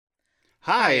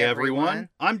Hi, everyone.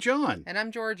 I'm John. And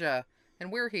I'm Georgia.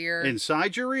 And we're here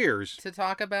Inside your ears. to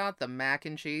talk about the mac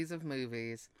and cheese of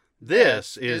movies.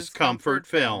 This is Comfort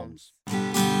Films.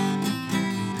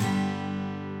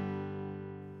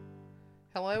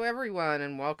 Hello, everyone,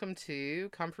 and welcome to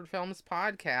Comfort Films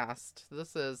Podcast.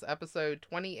 This is episode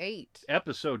 28.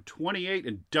 Episode 28,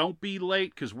 and don't be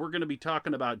late because we're going to be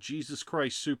talking about Jesus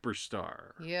Christ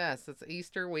Superstar. Yes, it's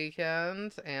Easter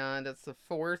weekend, and it's the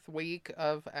fourth week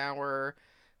of our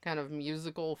kind of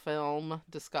musical film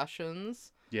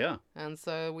discussions. Yeah. And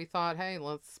so we thought, hey,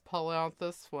 let's pull out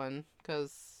this one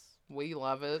because we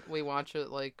love it. We watch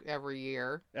it like every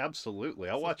year. Absolutely.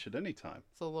 I'll watch it anytime.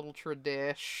 It's a little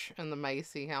tradish in the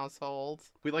Macy household.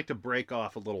 We like to break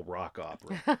off a little rock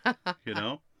opera, you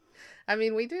know? I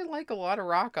mean, we do like a lot of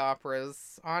rock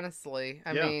operas, honestly.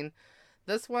 I Yeah. mean,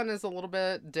 this one is a little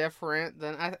bit different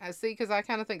than I see, because I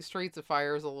kind of think Streets of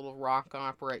Fire is a little rock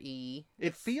opera-y.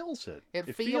 It feels it.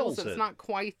 It feels it's not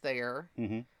quite there.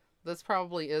 Mm-hmm. This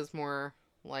probably is more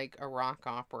like a rock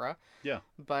opera. Yeah.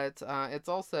 But it's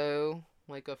also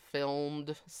like a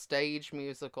filmed stage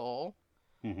musical.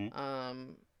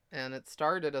 Mm-hmm. And it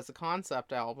started as a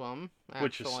concept album, actually.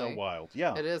 Which is so wild.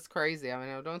 Yeah. It is crazy. I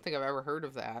mean, I don't think I've ever heard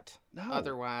of that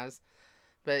otherwise.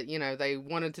 But, you know, they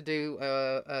wanted to do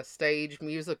a stage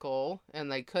musical,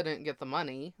 and they couldn't get the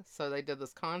money, so they did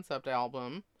this concept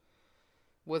album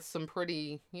with some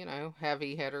pretty, you know,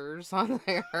 heavy hitters on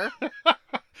there.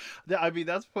 I mean,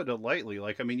 that's putting it lightly.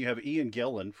 Like, I mean, you have Ian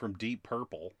Gillan from Deep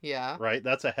Purple. Yeah. Right?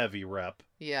 That's a heavy rep.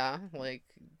 Yeah, like,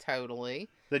 totally.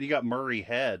 Then you got Murray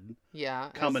Head. Yeah.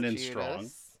 Coming in Judas. strong.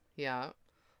 Yeah.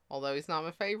 Although he's not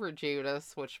my favorite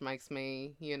Judas, which makes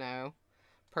me, you know,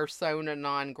 persona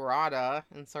non grata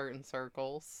in certain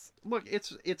circles. Look,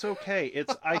 it's okay.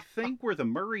 It's I think where the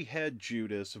Murray Head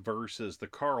Judas versus the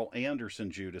Carl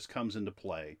Anderson Judas comes into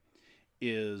play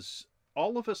is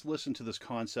all of us listen to this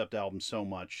concept album so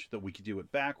much that we could do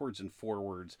it backwards and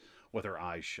forwards with our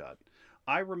eyes shut.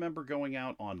 I remember going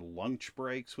out on lunch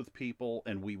breaks with people,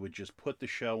 and we would just put the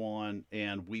show on,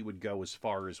 and we would go as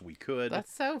far as we could.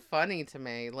 That's so funny to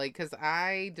me, like, because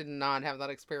I did not have that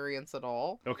experience at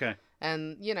all. Okay.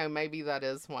 And, you know, maybe that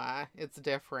is why it's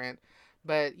different.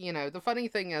 But, you know, the funny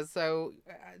thing is, so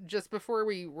just before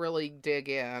we really dig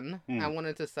in, I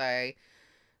wanted to say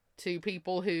to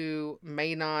people who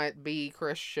may not be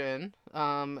Christian,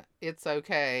 it's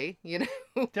okay, you know.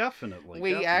 Definitely.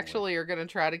 We actually are going to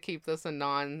try to keep this a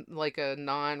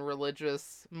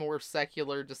non-religious, more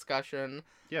secular discussion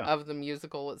of the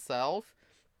musical itself.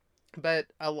 But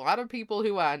a lot of people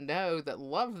who I know that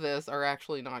love this are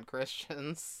actually not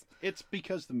Christians. It's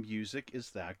because the music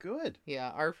is that good. Yeah,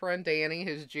 our friend Danny,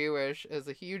 who's Jewish, is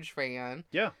a huge fan.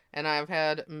 Yeah. And I've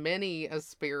had many a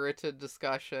spirited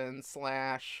discussion /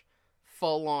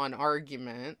 full-on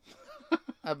argument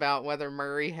about whether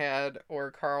Murray Head or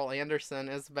Carl Anderson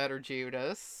is better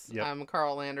Judas. Yep. I'm a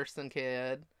Carl Anderson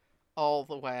kid all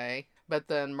the way. But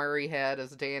then Murray Head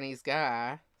is Danny's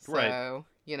guy. So, right.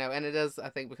 You know, and it is, I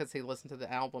think, because he listened to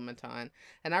the album a ton.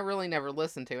 And I really never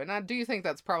listened to it. And I do think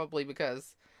that's probably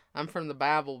because I'm from the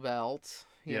Bible Belt,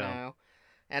 you know.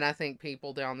 And I think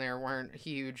people down there weren't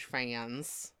huge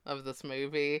fans of this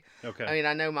movie. Okay. I mean,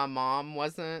 I know my mom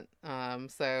wasn't,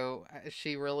 so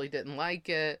she really didn't like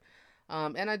it.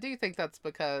 And I do think that's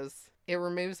because it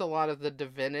removes a lot of the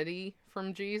divinity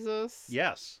from Jesus.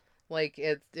 Yes. Like,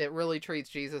 it really treats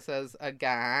Jesus as a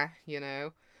guy, you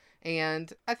know.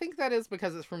 And I think that is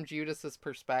because it's from Judas's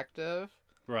perspective.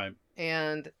 Right.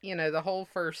 And, you know, the whole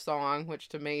first song, which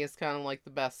to me is kind of like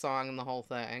the best song in the whole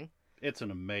thing. It's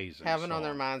an amazing Heaven song. on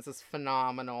Their Minds is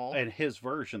phenomenal. And his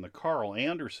version, the Carl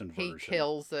Anderson version. He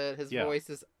kills it. His voice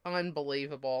is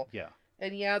unbelievable. Yeah.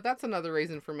 And yeah, that's another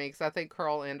reason for me, because I think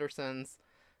Carl Anderson's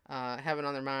Heaven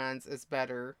on Their Minds is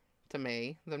better to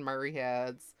me than Murray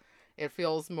Head's. It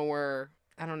feels more,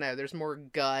 I don't know, there's more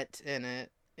gut in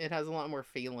it. It has a lot more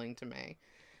feeling to me.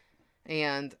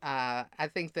 And I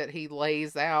think that he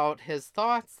lays out his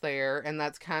thoughts there, and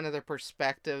that's kind of the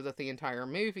perspective that the entire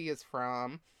movie is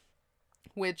from,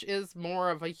 which is more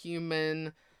of a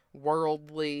human,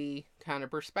 worldly kind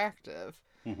of perspective.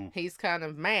 Mm-hmm. He's kind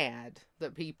of mad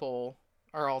that people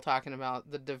are all talking about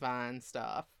the divine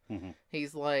stuff. Mm-hmm.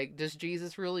 He's like, does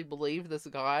Jesus really believe this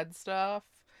God stuff?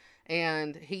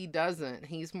 And he doesn't.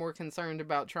 He's more concerned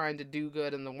about trying to do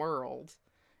good in the world.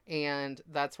 And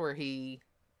that's where he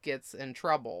gets in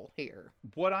trouble here.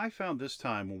 What I found this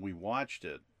time when we watched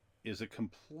it is a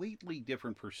completely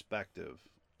different perspective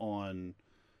on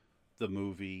the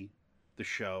movie, the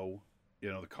show,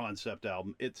 you know, the concept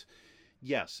album.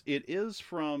 Yes, it is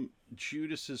from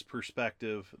Judas's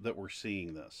perspective that we're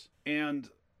seeing this. And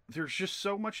there's just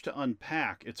so much to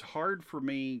unpack. It's hard for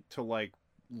me to like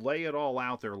lay it all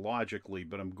out there logically,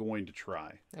 but I'm going to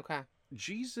try. Okay.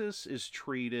 Jesus is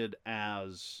treated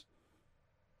as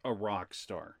a rock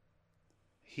star.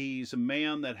 He's a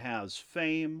man that has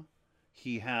fame.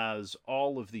 He has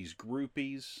all of these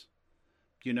groupies.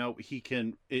 You know,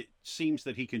 it seems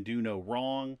that he can do no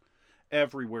wrong.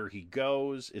 Everywhere he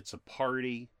goes, it's a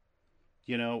party.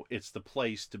 You know, it's the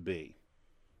place to be.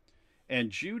 And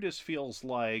Judas feels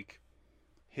like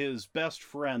his best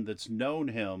friend that's known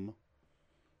him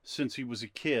since he was a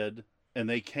kid, and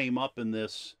they came up in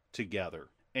this together.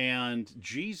 And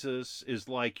Jesus is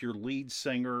like your lead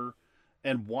singer,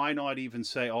 and why not even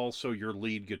say also your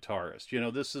lead guitarist? You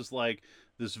know, this is like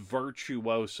this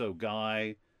virtuoso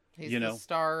guy. He's you know, the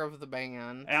star of the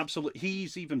band. Absolutely.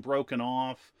 He's even broken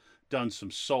off, done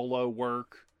some solo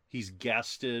work. He's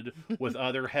guested with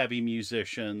other heavy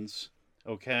musicians.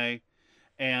 Okay.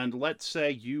 And let's say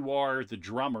you are the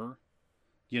drummer,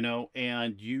 you know,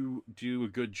 and you do a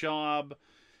good job,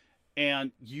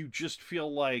 and you just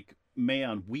feel like,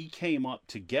 man, we came up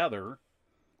together.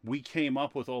 We came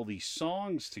up with all these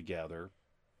songs together,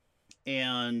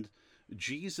 and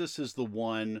Jesus is the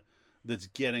one that's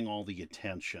getting all the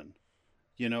attention.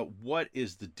 You know, what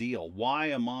is the deal? Why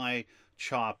am I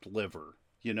chopped liver?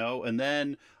 You know, and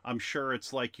then I'm sure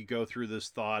it's like you go through this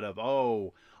thought of,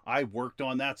 oh, I worked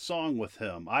on that song with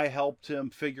him. I helped him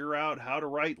figure out how to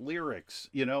write lyrics,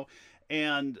 you know?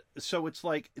 And so it's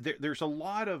like there's a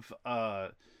lot of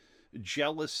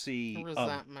jealousy.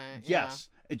 Resentment. Yes,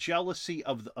 a jealousy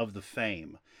of the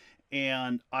fame.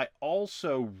 And I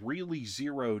also really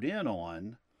zeroed in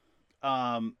on,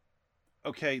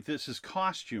 okay, this is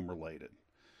costume related.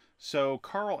 So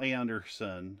Carl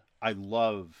Anderson, I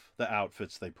love the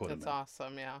outfits they put him in. That's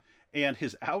awesome, yeah. And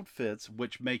his outfits,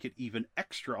 which make it even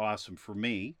extra awesome for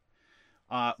me,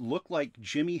 look like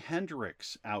Jimi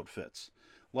Hendrix outfits.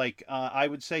 Like, I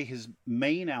would say his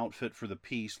main outfit for the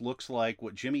piece looks like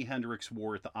what Jimi Hendrix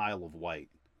wore at the Isle of Wight.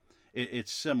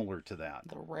 It's similar to that.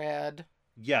 The red.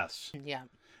 Yes. Yeah.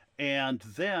 And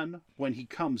then when he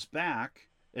comes back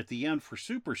at the end for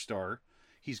Superstar,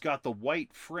 he's got the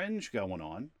white fringe going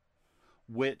on,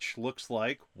 which looks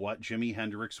like what Jimi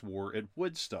Hendrix wore at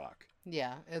Woodstock.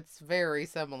 Yeah, it's very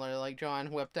similar. Like,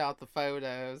 John whipped out the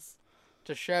photos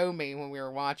to show me when we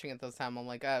were watching it this time. I'm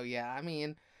like, oh, yeah. I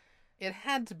mean, it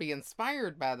had to be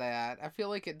inspired by that. I feel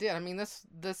like it did. I mean,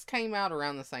 this came out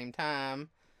around the same time,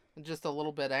 just a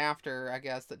little bit after, I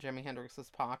guess, that Jimi Hendrix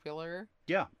was popular.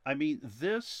 Yeah, I mean,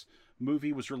 this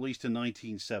movie was released in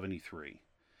 1973.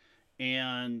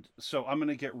 And so I'm going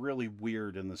to get really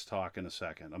weird in this talk in a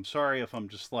second. I'm sorry if I'm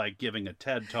just like giving a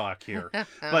TED talk here,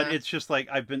 but it's just like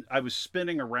I was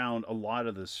spinning around a lot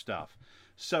of this stuff.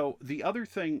 So the other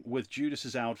thing with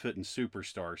Judas's outfit in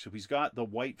Superstar, so he's got the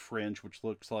white fringe, which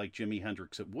looks like Jimi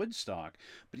Hendrix at Woodstock,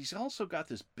 but he's also got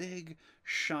this big,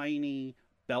 shiny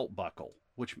belt buckle,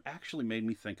 which actually made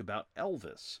me think about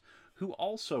Elvis, who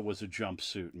also was a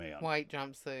jumpsuit man. White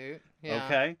jumpsuit. Yeah.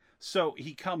 Okay. So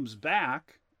he comes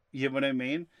back, you know what I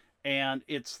mean? And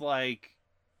it's like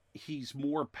he's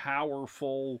more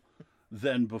powerful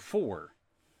than before.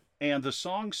 And the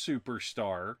song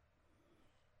Superstar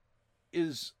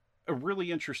is a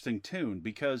really interesting tune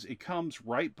because it comes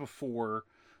right before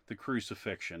the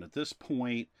crucifixion. At this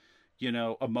point, you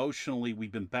know, emotionally,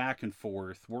 we've been back and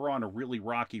forth. We're on a really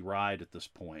rocky ride at this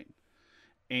point.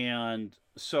 And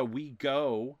so we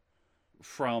go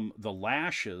from the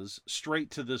lashes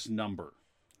straight to this number.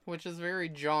 Which is very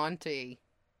jaunty.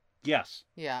 Yes.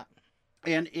 Yeah.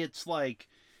 And it's like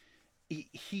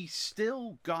he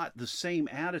still got the same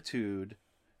attitude,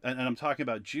 and I'm talking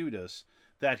about Judas,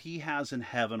 that he has in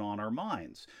Heaven on Our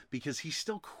Minds, because he's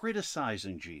still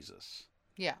criticizing Jesus.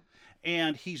 Yeah.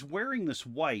 And he's wearing this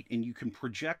white, and you can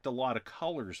project a lot of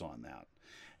colors on that.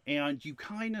 And you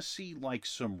kind of see like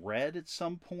some red at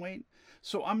some point.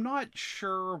 So I'm not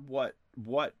sure what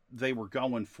they were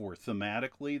going for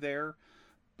thematically there,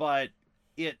 but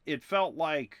it felt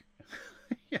like,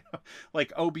 you know,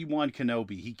 like Obi-Wan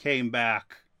Kenobi. He came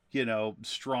back, you know,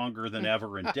 stronger than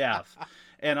ever in death.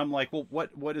 And I'm like, well,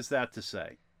 what is that to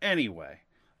say? Anyway,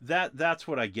 that's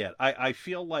what I get. I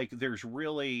feel like there's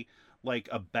really like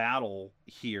a battle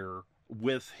here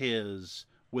with his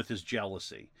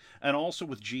jealousy. And also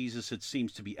with Jesus, it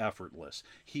seems to be effortless.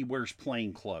 He wears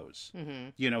plain clothes. Mm-hmm.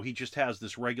 You know, he just has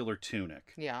this regular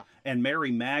tunic. Yeah. And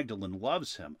Mary Magdalene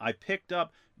loves him. I picked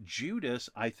up Judas,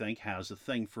 I think, has a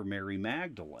thing for Mary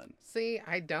Magdalene. See,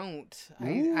 I don't.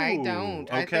 I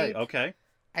don't. Okay, okay.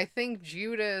 I think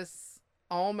Judas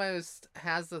almost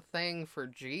has a thing for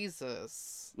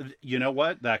Jesus. You know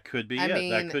what? That could be I it. mean,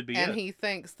 That could be and it. he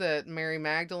thinks that Mary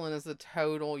Magdalene is a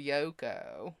total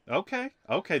Yoko. Okay.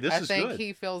 Okay. This I is think good.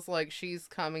 he feels like she's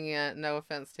coming in. No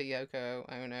offense to Yoko.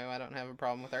 Oh no, I don't have a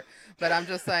problem with her. But I'm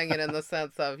just saying it in the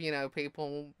sense of,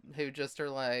 people who just are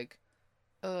like,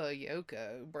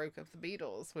 Yoko broke up the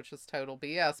Beatles, which is total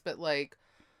BS. But like,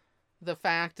 the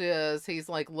fact is, he's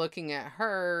like looking at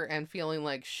her and feeling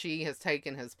like she has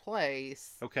taken his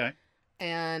place. Okay.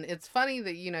 And it's funny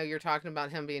that, you're talking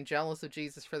about him being jealous of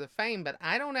Jesus for the fame, but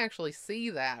I don't actually see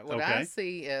that. What I Okay.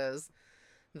 see is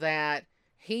that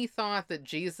he thought that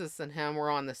Jesus and him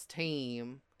were on this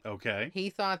team. Okay.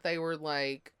 He thought they were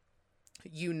like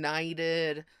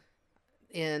united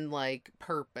in like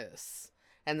purpose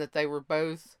and that they were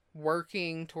both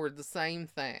working toward the same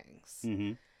things.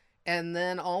 Mm-hmm. And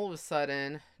then all of a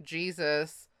sudden,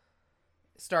 Jesus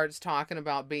starts talking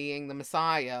about being the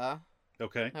Messiah.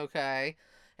 Okay. Okay.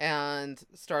 And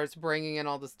starts bringing in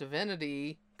all this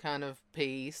divinity kind of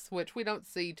piece, which we don't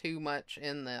see too much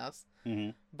in this.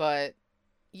 Mm-hmm. But,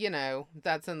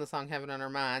 that's in the song Heaven on Our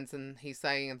Minds. And he's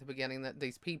saying at the beginning that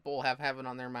these people have heaven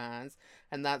on their minds.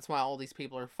 And that's why all these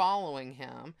people are following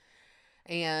him.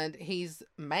 And he's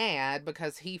mad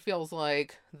because he feels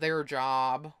like their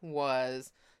job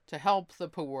was to help the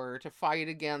poor, to fight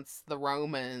against the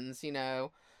Romans,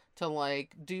 to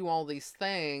like do all these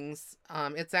things.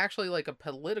 It's actually like a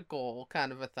political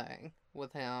kind of a thing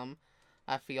with him,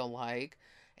 I feel like.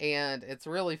 And it's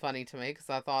really funny to me because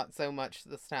I thought so much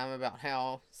this time about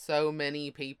how so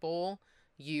many people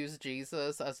use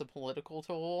Jesus as a political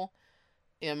tool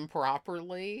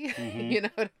improperly. Mm-hmm. You know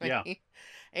what I Yeah. mean?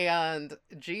 And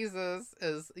Jesus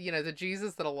is, the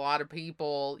Jesus that a lot of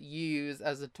people use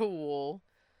as a tool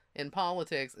in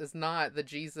politics is not the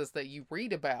Jesus that you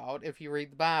read about if you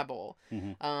read the Bible.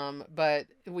 Mm-hmm. But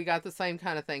we got the same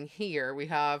kind of thing here. We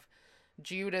have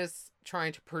Judas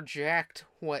trying to project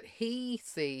what he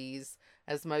sees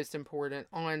as most important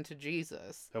onto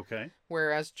Jesus. Okay.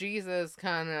 Whereas Jesus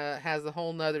kind of has a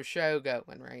whole nother show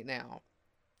going right now.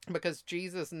 Because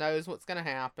Jesus knows what's going to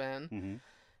happen. Mm-hmm.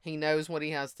 He knows what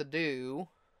he has to do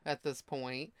at this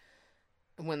point.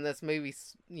 When this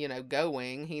movie's,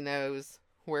 going, he knows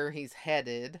where he's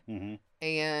headed. Mm-hmm.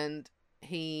 And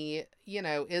he,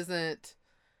 isn't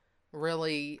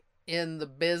really in the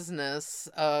business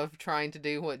of trying to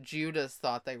do what Judas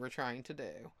thought they were trying to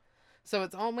do. So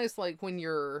it's almost like when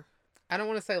you're, I don't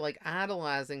want to say like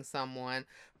idolizing someone,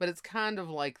 but it's kind of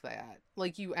like that.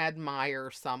 Like you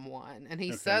admire someone. And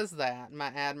he says that, my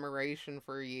admiration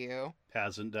for you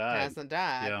hasn't died.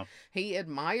 Yeah. He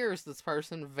admires this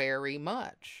person very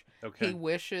much. Okay. He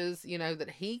wishes,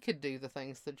 that he could do the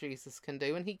things that Jesus can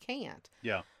do, and he can't.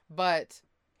 Yeah. But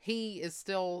he is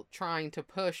still trying to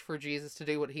push for Jesus to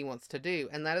do what he wants to do.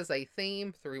 And that is a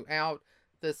theme throughout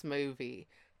this movie.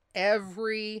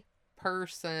 Every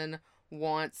person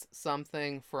wants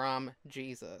something from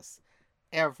Jesus.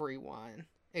 Everyone.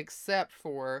 Except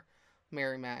for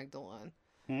Mary Magdalene.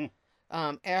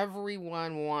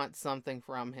 Everyone wants something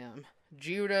from him.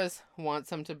 Judas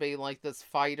wants him to be like this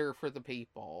fighter for the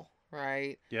people,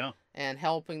 right? Yeah. And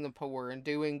helping the poor and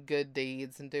doing good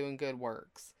deeds and doing good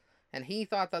works. And he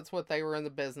thought that's what they were in the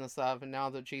business of. And now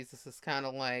that Jesus is kind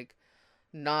of like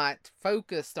not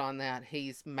focused on that,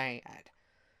 he's mad.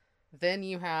 Then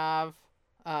you have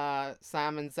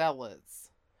Simon Zealots,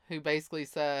 who basically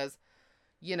says,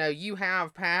 you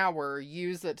have power,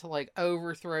 use it to like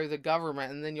overthrow the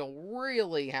government, and then you'll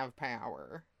really have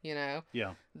power, Yeah.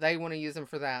 They want to use him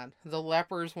for that. The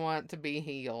lepers want to be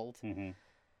healed. Mm-hmm.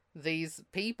 These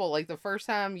people, like the first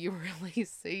time you really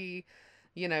see,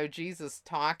 Jesus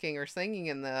talking or singing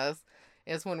in this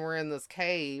is when we're in this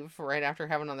cave right after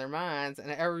Heaven on Their Minds,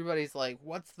 and everybody's like,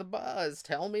 what's the buzz?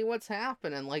 Tell me what's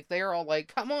happening. Like, they're all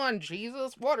like, come on,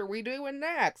 Jesus, what are we doing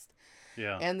next?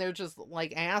 Yeah. And they're just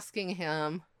like asking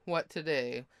him what to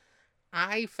do.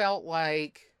 I felt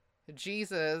like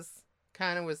Jesus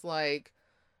kind of was like,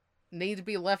 need to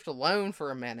be left alone for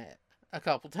a minute a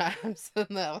couple times in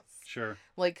this. Sure.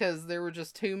 Like, because there were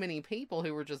just too many people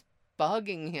who were just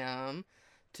bugging him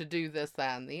to do this,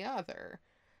 that, and the other.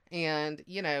 And,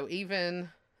 even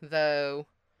though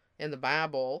in the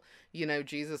Bible,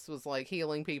 Jesus was like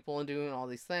healing people and doing all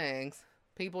these things,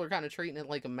 people are kind of treating it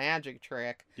like a magic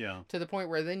trick. Yeah. To the point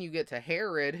where then you get to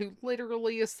Herod, who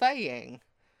literally is saying,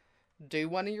 do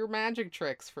one of your magic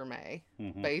tricks for me,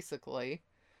 basically.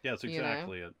 Yeah, that's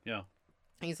exactly it. Yeah.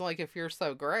 He's like, if you're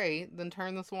so great, then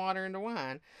turn this water into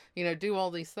wine. Do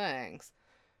all these things.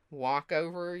 Walk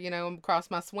over,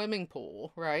 across my swimming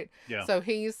pool, right? Yeah. So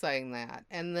he's saying that.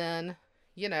 And then,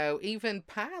 even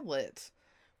Pilate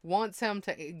wants him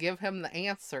to give him the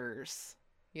answers,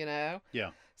 you know?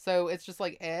 Yeah. So it's just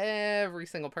like every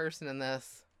single person in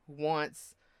this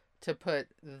wants to put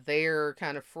their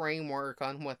kind of framework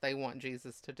on what they want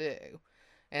Jesus to do.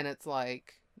 And it's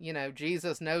like, you know,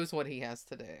 Jesus knows what he has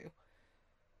to do.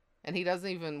 And he doesn't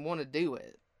even want to do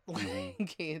it.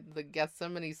 Like the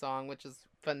Gethsemane song, which is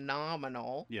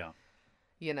phenomenal. Yeah.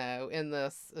 You know, in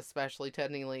this, especially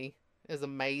Ted Neely is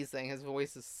amazing. His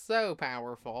voice is so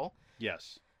powerful.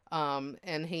 Yes.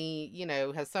 And he, you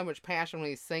know, has so much passion when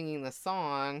he's singing the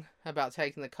song about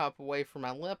taking the cup away from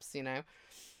my lips, you know.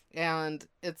 And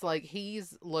it's like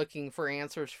he's looking for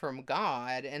answers from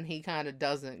God, and he kind of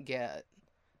doesn't get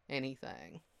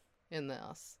anything in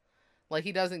this. Like,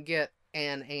 he doesn't get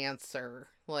an answer.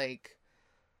 Like,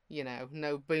 you know,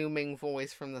 no booming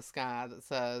voice from the sky that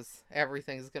says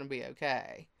everything's going to be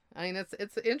okay. I mean,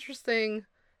 it's an interesting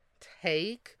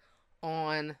take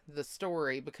on the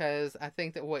story, because I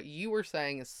think that what you were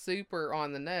saying is super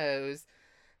on the nose,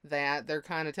 that they're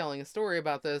kind of telling a story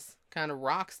about this kind of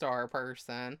rock star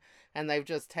person, and they've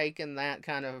just taken that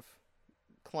kind of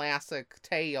classic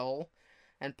tale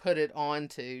and put it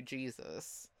onto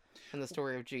Jesus and the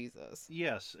story of Jesus.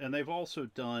 Yes, and they've also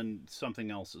done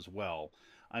something else as well.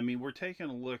 I mean, we're taking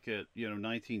a look at,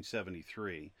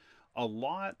 1973. A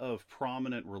lot of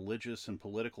prominent religious and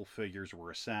political figures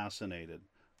were assassinated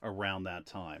around that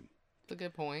time. That's a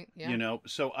good point. Yeah.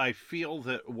 So I feel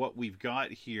that what we've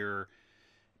got here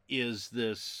is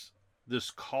this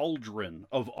cauldron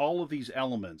of all of these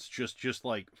elements just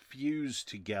like fused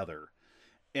together,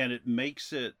 and it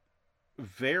makes it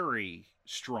very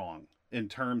strong in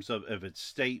terms of its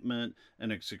statement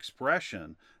and its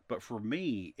expression. But for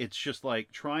me, it's just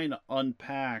like trying to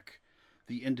unpack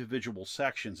the individual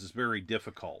sections is very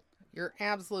difficult. You're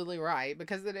absolutely right,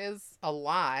 because it is a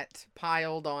lot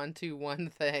piled onto one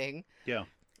thing. Yeah.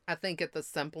 I think at the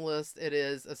simplest, it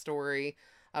is a story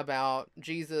about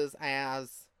Jesus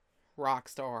as rock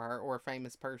star or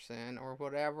famous person or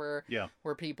whatever. Yeah.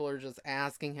 Where people are just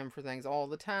asking him for things all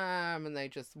the time, and they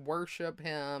just worship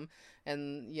him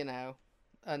in, you know,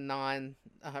 a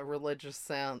non-religious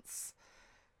sense,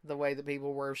 the way that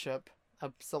people worship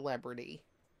a celebrity.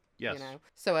 Yes. You know?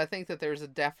 So I think that there's a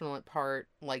definite part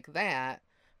like that,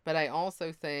 but I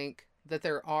also think that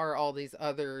there are all these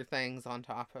other things on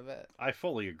top of it. I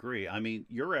fully agree. I mean,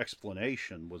 your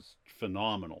explanation was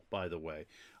phenomenal, by the way.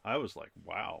 I was like,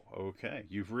 wow, okay.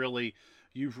 You've really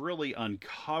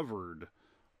uncovered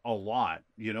a lot,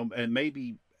 and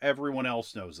maybe everyone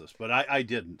else knows this, but I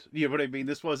didn't. You know what I mean?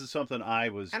 This wasn't something I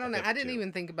was. I don't know. I didn't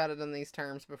even think about it in these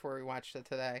terms before we watched it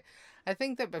today. I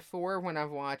think that before, when I've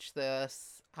watched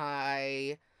this,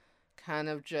 I kind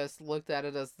of just looked at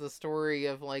it as the story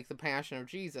of like the Passion of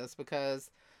Jesus,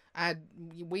 because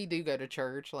we do go to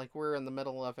church. Like, we're in the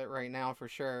middle of it right now for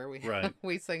sure.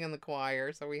 We sing in the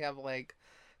choir, so we have like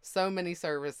so many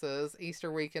services.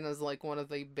 Easter weekend is like one of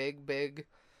the big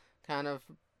kind of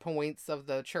points of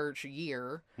the church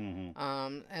year.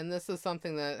 Mm-hmm. And this is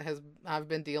something that I've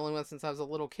been dealing with since I was a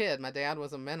little kid. My dad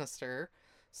was a minister,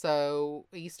 so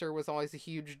Easter was always a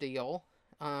huge deal.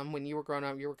 When you were growing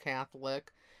up, you were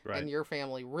Catholic, right, and your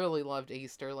family really loved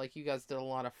Easter. Like, you guys did a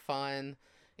lot of fun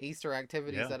Easter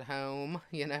activities at home,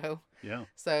 Yeah.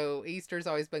 So Easter's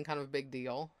always been kind of a big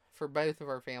deal for both of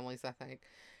our families, I think.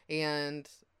 And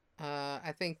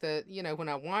I think that, when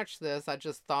I watched this, I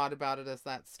just thought about it as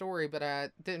that story, but I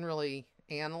didn't really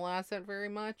analyze it very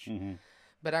much. Mm-hmm.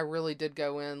 But I really did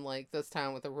go in, like, this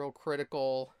time with a real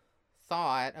critical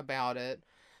thought about it,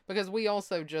 because we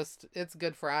also it's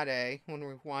Good Friday when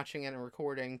we're watching it and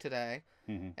recording today.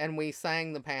 Mm-hmm. And we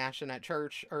sang the Passion at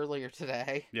church earlier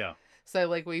today. Yeah. So,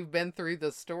 like, we've been through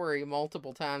this story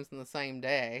multiple times in the same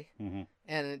day. Mm-hmm.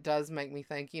 And it does make me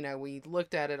think, we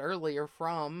looked at it earlier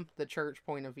from the church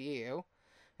point of view,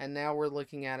 and now we're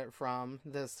looking at it from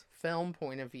this film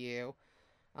point of view,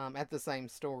 at the same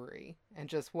story. And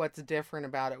just what's different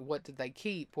about it. What did they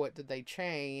keep? What did they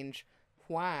change?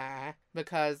 Why?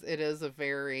 Because it is a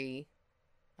very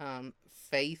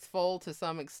faithful, to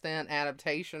some extent,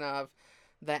 adaptation of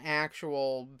the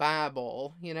actual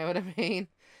Bible. You know what I mean?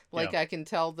 Like, I can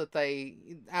tell that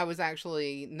I was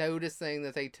actually noticing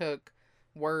that they took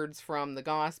words from the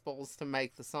Gospels to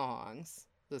make the songs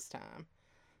this time.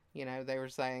 They were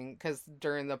saying, because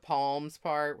during the Palms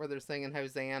part where they're singing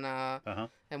Hosanna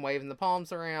and waving the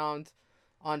palms around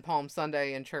on Palm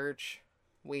Sunday in church,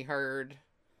 we heard,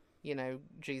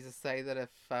 Jesus say that if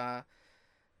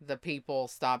the people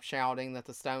stopped shouting, that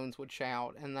the stones would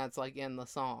shout, and that's like in the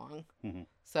song. Mm-hmm.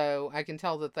 So I can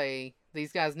tell that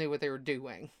these guys knew what they were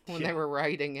doing when they were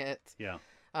writing it. Yeah.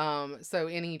 So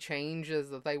any changes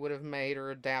that they would have made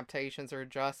or adaptations or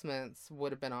adjustments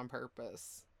would have been on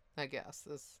purpose, I guess,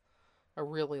 is a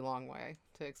really long way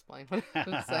to explain what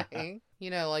I'm saying.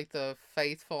 Like the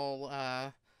faithful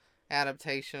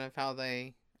adaptation of how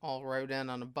they all rode in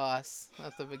on a bus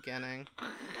at the beginning.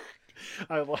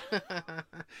 I love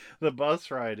the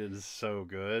bus ride is so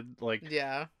good. Like,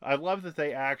 Yeah. I love that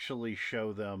they actually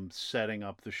show them setting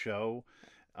up the show.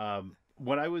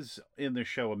 When I was in the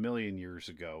show a million years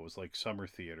ago, it was like summer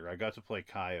theater. I got to play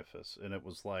Caiaphas, and it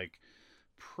was like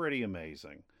pretty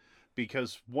amazing.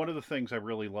 Because one of the things I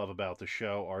really love about the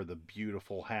show are the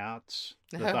beautiful hats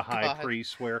that Oh, the high God.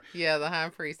 priests wear. Yeah, the high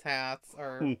priest hats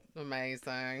are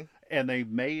amazing. And they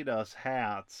made us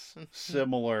hats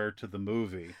similar to the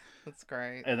movie. That's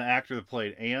great. And the actor that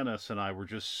played Annis and I were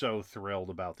just so thrilled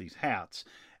about these hats.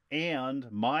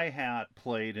 And my hat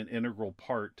played an integral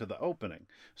part to the opening.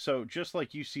 So just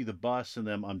like you see the bus and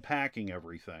them unpacking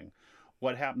everything,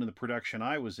 what happened in the production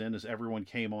I was in is everyone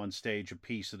came on stage a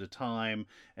piece at a time,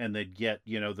 and they'd get,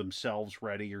 themselves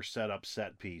ready or set up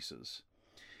set pieces.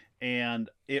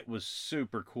 And it was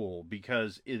super cool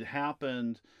because it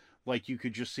happened like you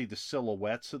could just see the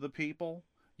silhouettes of the people.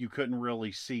 You couldn't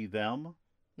really see them.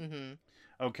 Mm-hmm.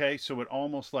 Okay, so it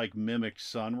almost like mimicked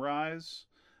sunrise.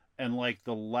 And like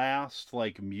the last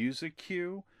like music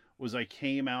cue was I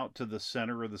came out to the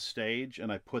center of the stage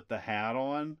and I put the hat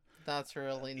on. That's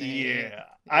really neat.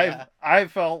 Yeah. I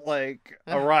felt like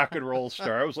a rock and roll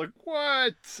star. I was like,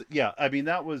 what? Yeah, I mean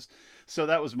that was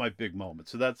my big moment.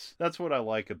 So that's what I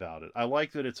like about it. I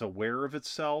like that it's aware of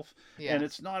itself and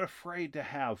it's not afraid to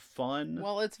have fun.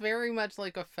 Well, it's very much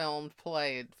like a filmed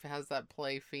play. It has that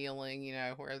play feeling,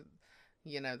 where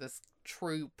this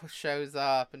troupe shows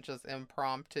up and just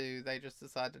impromptu they just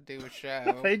decide to do a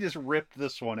show. They just ripped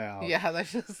this one out. Yeah,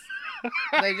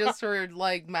 they just were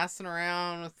like messing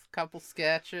around with a couple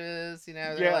sketches,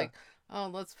 they're like,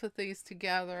 oh, let's put these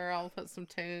together, I'll put some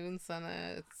tunes in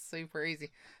it, it's super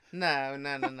easy. No.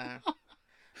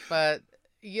 But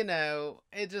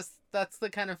it just, that's the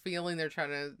kind of feeling they're trying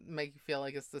to make you feel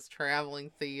like. It's this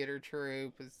traveling theater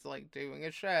troupe is like doing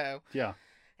a show. Yeah.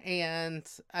 And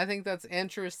I think that's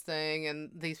interesting.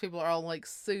 And these people are all like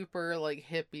super like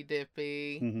hippy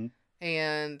dippy. Mm-hmm.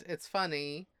 And it's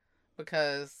funny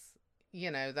because,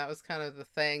 that was kind of the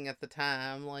thing at the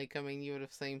time. Like, I mean, you would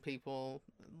have seen people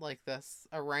like this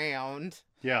around.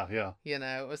 Yeah, yeah.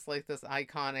 It was like this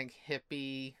iconic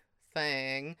hippie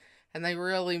thing. And they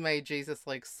really made Jesus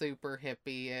like super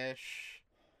hippie-ish.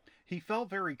 He felt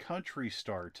very country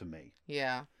star to me.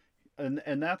 Yeah.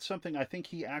 And that's something I think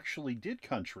he actually did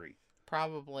country.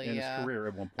 Probably, in his career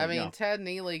at one point. I mean, Ted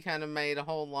Neely kind of made a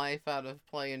whole life out of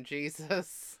playing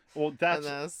Jesus. Well, that's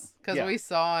this because we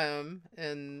saw him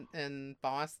in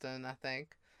Boston, I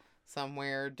think,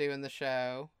 somewhere doing the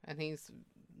show, and he's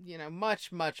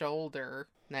much older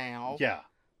now. Yeah.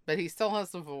 But he still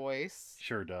has the voice.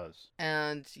 Sure does.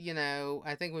 And,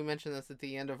 I think we mentioned this at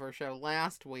the end of our show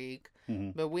last week,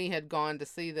 mm-hmm. but we had gone to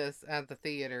see this at the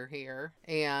theater here,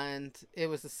 and it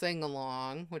was a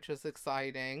sing-along, which was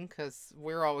exciting, because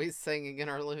we're always singing in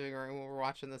our living room when we're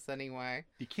watching this anyway.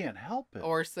 You can't help it.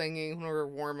 Or singing when we're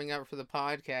warming up for the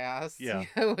podcast. Yeah.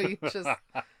 We just,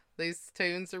 these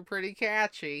tunes are pretty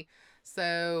catchy.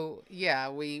 So, yeah,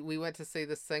 we went to see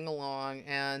the sing-along,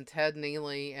 and Ted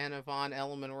Neely and Yvonne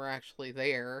Elliman were actually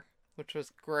there, which was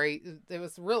great. It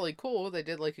was really cool. They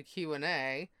did like a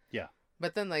Q&A. Yeah.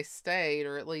 But then they stayed,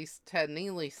 or at least Ted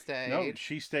Neely stayed. No,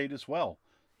 she stayed as well.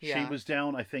 Yeah. She was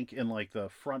down, I think, in like the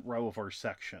front row of our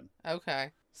section. Okay.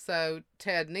 So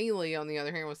Ted Neely, on the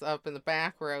other hand, was up in the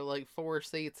back row, like 4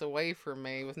 seats away from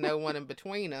me, with no one in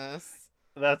between us.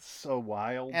 That's so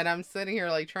wild. And I'm sitting here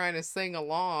like trying to sing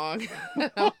along.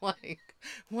 I'm like,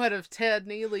 what if Ted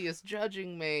Neely is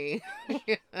judging me?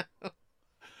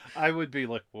 I would be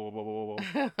like, whoa.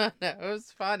 No, it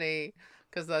was funny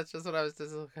because that's just what I was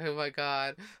just like, oh my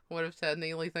God, what if Ted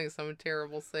Neely thinks I'm a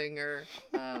terrible singer?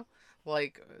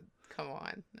 Like, come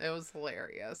on. It was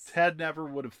hilarious. Ted never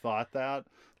would have thought that,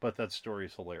 but that story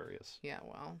is hilarious. Yeah,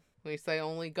 well, we say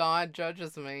only God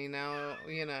judges me now,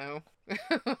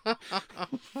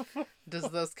 Does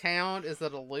this count? Is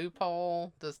it a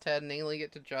loophole? Does Ted Neely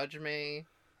get to judge me?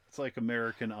 It's like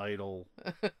American Idol.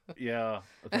 Yeah,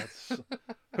 that's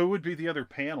who would be the other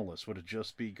panelists? Would it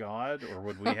just be God, or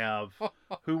would we have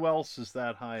who else is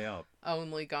that high up?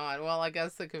 Only God. Well, I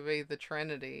guess it could be the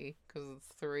Trinity because it's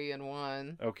 3 in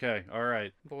 1. Okay, all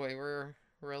right. Boy, we're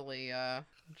really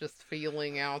just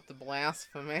feeling out the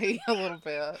blasphemy a little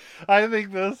bit. I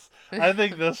think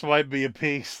this might be a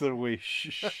piece that we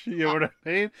you know what I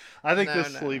mean? I think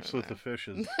this sleeps with the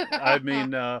fishes. I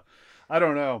mean, I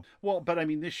don't know. Well, but I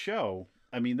mean, this show,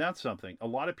 I mean, that's something. A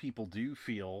lot of people do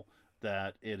feel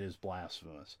that it is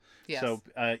blasphemous. So,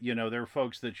 Yes. there are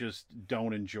folks that just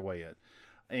don't enjoy it.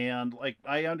 And, like,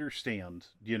 I understand,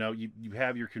 you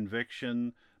have your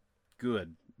conviction,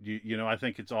 good. I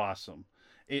think it's awesome.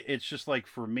 It's just like,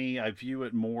 for me, I view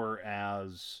it more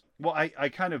as, well, I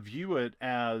kind of view it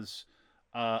as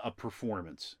a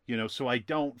performance, so I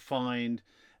don't find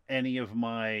any of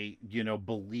my,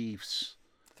 beliefs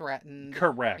Threatened.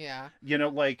 correct. Yeah.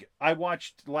 Like, I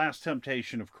watched Last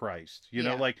Temptation of Christ,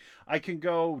 Yeah. like, I can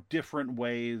go different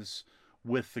ways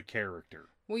with the character.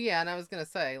 Well, yeah, and I was gonna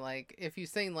say, like, if you've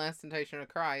seen Last Temptation of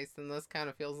Christ, then this kind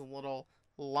of feels a little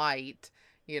light,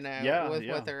 Yeah, with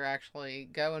yeah. what they're actually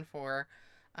going for.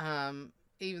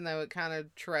 Even though it kind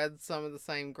of treads some of the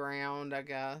same ground, I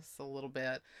guess, a little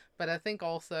bit. But I think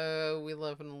also we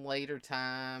live in a later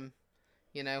time.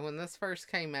 When this first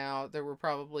came out, there were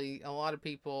probably a lot of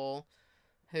people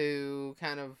who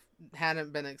kind of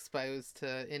hadn't been exposed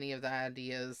to any of the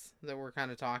ideas that we're kind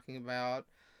of talking about,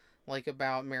 like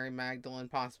about Mary Magdalene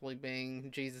possibly being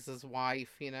Jesus's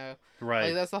wife, Like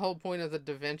Right. that's the whole point of the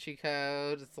Da Vinci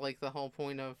Code. It's like the whole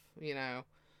point of,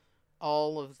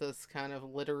 all of this kind of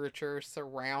literature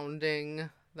surrounding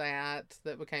that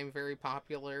became very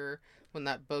popular when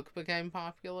that book became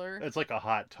popular. It's like a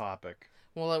hot topic.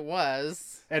 Well, it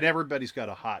was. And everybody's got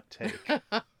a hot take.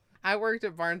 I worked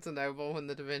at Barnes and Noble when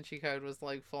the Da Vinci Code was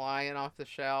like flying off the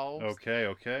shelves. Okay,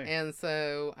 okay. And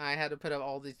so I had to put up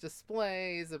all these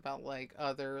displays about like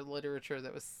other literature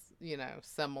that was,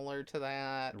 similar to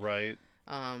that. Right.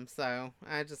 So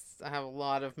I have a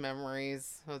lot of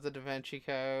memories of the Da Vinci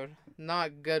Code.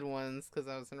 Not good ones because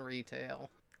I was in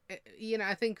retail.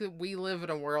 I think that we live in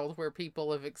a world where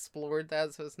people have explored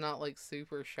that, so it's not like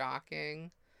super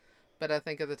shocking. But I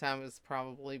think at the time it was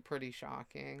probably pretty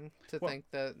shocking to Well, think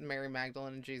that Mary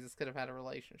Magdalene and Jesus could have had a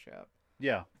relationship.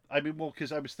 yeah. I mean, well,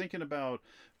 because I was thinking about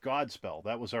Godspell.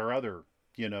 That was our other,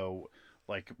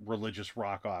 like, religious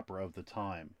rock opera of the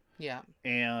time. Yeah.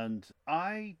 And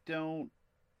I don't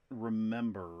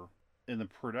remember in the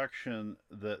production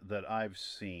that I've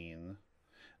seen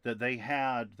that they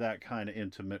had that kind of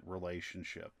intimate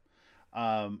relationship.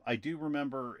 I do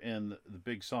remember in the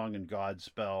big song in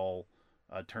Godspell,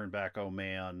 "Turn Back, Oh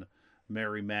Man,"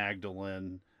 Mary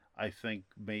Magdalene, I think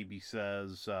maybe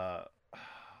says,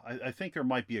 I think there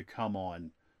might be a "come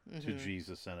on" to Mm-hmm.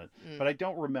 Jesus in it, Mm. but I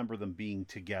don't remember them being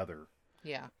together.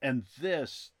 Yeah. And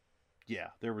this, yeah,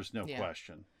 there was no Yeah.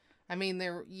 question. I mean,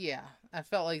 yeah, I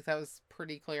felt like that was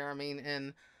pretty clear. I mean,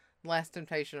 in Last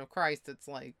Temptation of Christ, it's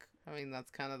like, I mean, that's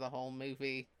kind of the whole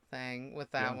movie thing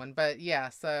with that Yeah. one. But yeah,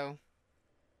 so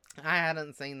I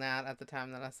hadn't seen that at the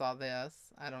time that I saw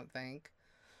this, I don't think.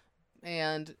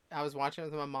 And I was watching it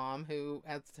with my mom, who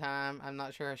at the time, I'm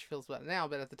not sure how she feels about it now,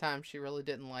 but at the time she really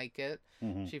didn't like it.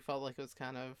 Hmm. She felt like it was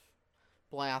kind of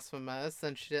blasphemous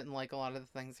and she didn't like a lot of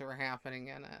the things that were happening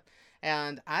in it.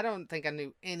 And I don't think I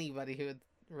knew anybody who had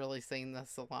really seen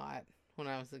this a lot when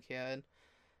I was a kid.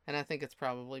 And I think it's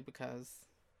probably because,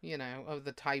 of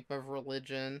the type of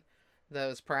religion that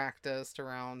was practiced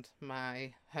around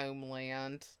my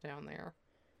homeland down there.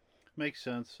 Makes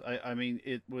sense. I mean,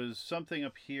 it was something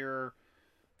up here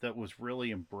that was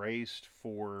really embraced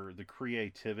for the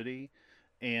creativity,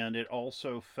 and it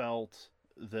also felt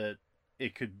that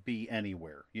it could be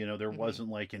anywhere. There Hmm. wasn't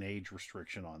like an age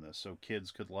restriction on this, so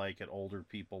kids could like it, older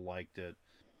people liked it.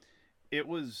 It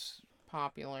was,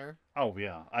 Popular. oh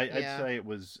yeah, I'd Yeah. say it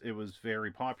was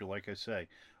very popular. Like I say,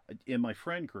 in my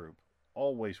friend group,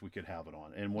 always we could have it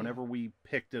on, and Yeah. whenever we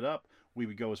picked it up, we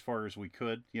would go as far as we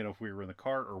could. If we were in the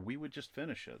car, or we would just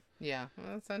finish it. Yeah. Well,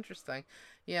 that's interesting.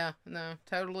 Yeah. No,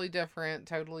 totally different.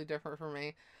 Totally different for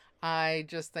me. I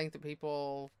just think that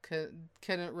people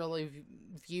couldn't really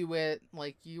view it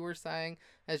like you were saying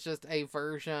as just a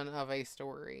version of a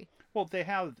story. Well, they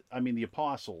have, I mean, the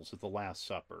apostles at the Last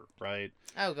Supper, right?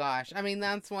 Oh gosh, I mean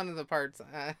that's one of the parts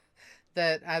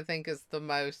that I think is the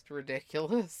most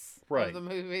ridiculous of Right. the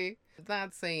movie.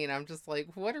 That scene, I'm just like,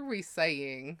 what are we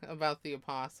saying about the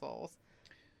apostles?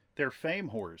 They're fame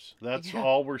whores. That's Yeah,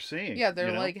 all we're seeing, yeah,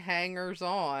 they're like hangers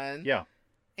on, Yeah.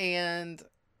 and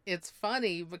it's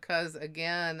funny because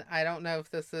again, I don't know if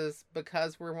this is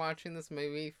because we're watching this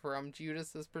movie from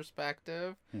Judas's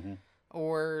perspective Hmm.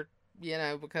 or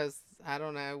because I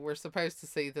don't know, we're supposed to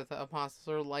see that the apostles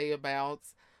are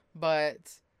layabouts,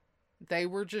 but they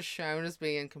were just shown as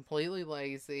being completely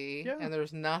lazy Yeah. and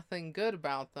there's nothing good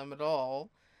about them at all.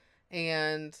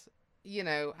 And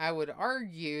I would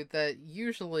argue that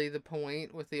usually the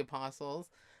point with the apostles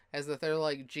as if they're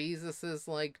like Jesus's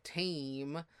like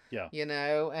team, Yeah. you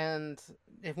know, and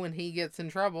when he gets in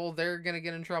trouble, they're going to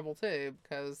get in trouble too,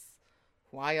 because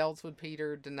why else would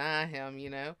Peter deny him, you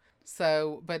know?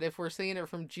 So, but if we're seeing it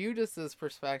from Judas's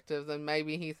perspective, then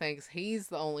maybe he thinks he's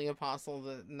the only apostle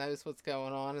that knows what's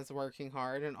going on, is working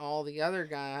hard, and all the other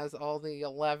guys, all the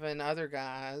 11 other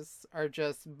guys, are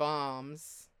just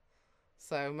bums.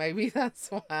 So maybe that's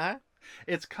why.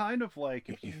 It's kind of like,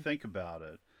 if you think about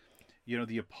it, you know,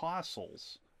 the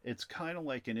apostles, it's kind of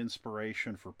like an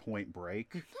inspiration for Point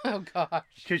Break. Oh gosh.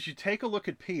 Because you take a look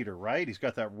at Peter, right? He's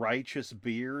got that righteous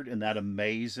beard and that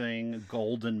amazing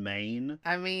golden mane,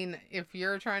 I mean, if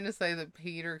you're trying to say that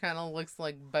Peter kind of looks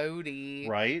like Bodhi,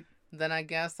 right? then I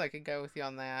guess I could go with you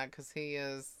on that, because he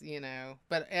is, you know.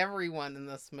 But everyone in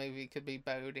this movie could be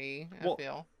Bodhi, I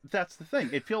feel. That's the thing.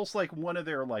 It feels like one of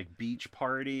their like beach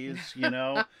parties, you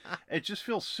know? It just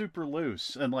feels super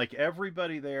loose. And like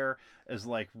everybody there is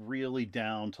like really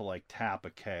down to like tap a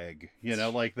keg, you know?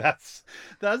 Like that's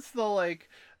the like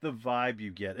the vibe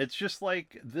you get. It's just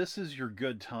like, this is your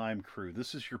good time crew.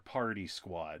 This is your party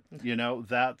squad. You know,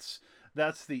 that's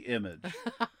the image.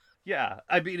 Yeah,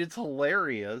 I mean, it's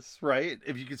hilarious, right?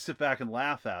 If you can sit back and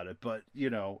laugh at it, but, you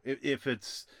know, if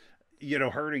it's, you know,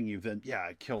 hurting you, then yeah,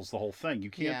 it kills the whole thing. You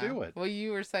can't do it. Well,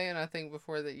 you were saying, I think,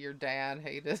 before that your dad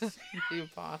hated the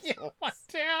apostles. Yeah, my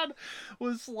dad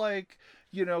was like,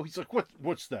 you know, he's like,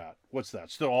 what's that? What's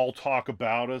that? Still all talk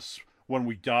about us when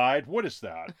we died? What is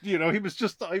that? You know, he was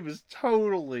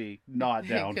totally not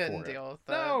down for it. He couldn't deal with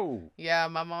that. No. Yeah,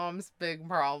 my mom's big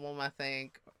problem, I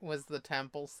think, was the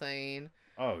temple scene.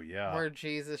 Oh, yeah. Where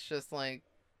Jesus just, like,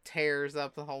 tears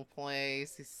up the whole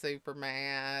place. He's super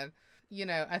mad. You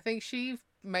know, I think she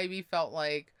maybe felt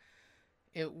like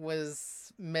it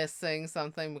was missing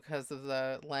something because of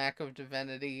the lack of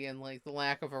divinity and, like, the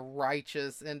lack of a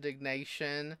righteous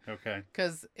indignation. Okay.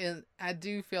 Because I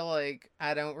do feel like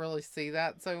I don't really see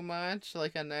that so much.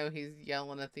 Like, I know he's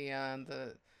yelling at the end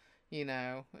that, you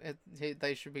know,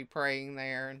 they should be praying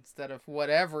there instead of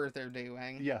whatever they're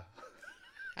doing. Yeah.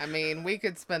 I mean, we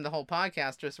could spend the whole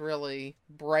podcast just really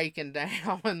breaking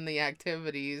down the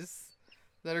activities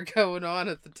that are going on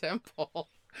at the temple.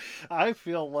 I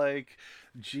feel like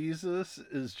Jesus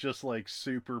is just like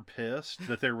super pissed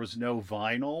that there was no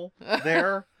vinyl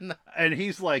there. No. And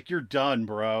he's like, you're done,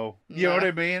 bro. You know what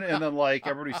I mean? And then like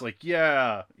everybody's like,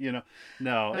 yeah, you know.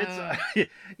 No, it's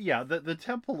yeah, the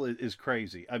temple is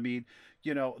crazy. I mean,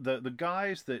 you know, the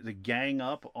guys that gang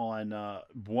up on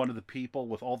one of the people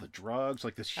with all the drugs,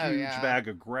 like this huge bag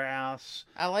of grass.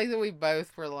 I like that we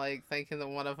both were like thinking that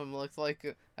one of them looked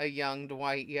like a young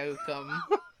Dwight Yoakam.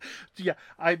 Yeah,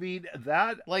 I mean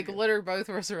that. Like literally, both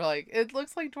of us were like, it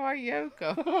looks like Dwight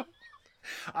Yoakam.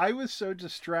 I was so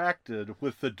distracted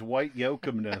with the Dwight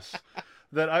Yoakamness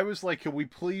that I was like, can we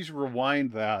please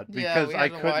rewind that? Because we I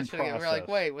had to couldn't watch it process. again. We were like,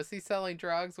 wait, was he selling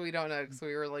drugs? We don't know, because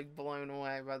we were like blown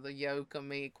away by the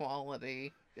Yoakam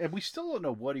quality. And we still don't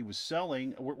know what he was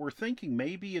selling. We're thinking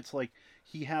maybe it's like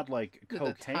he had like cocaine.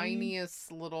 The tiniest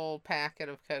little packet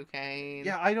of cocaine.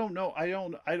 Yeah, I don't know. I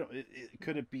don't.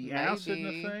 Could it be Maybe. acid in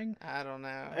the thing? I don't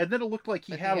know. And then it looked like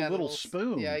he had a little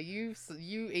spoon. Yeah, you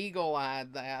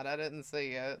eagle-eyed that. I didn't see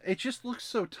it. It just looks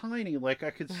so tiny. Like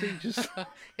I could see just.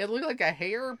 It looked like a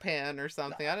hairpin or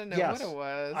something. I didn't know what it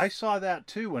was. I saw that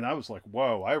too, and I was like,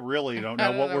 "Whoa! I really don't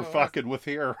know what we're fucking with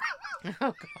here." Oh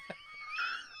God.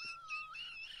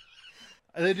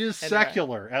 It is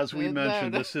secular, as we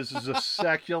mentioned. This is a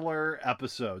secular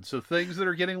episode. So things that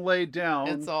are getting laid down...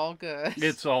 It's all good.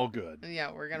 It's all good.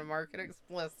 Yeah, we're going to mark it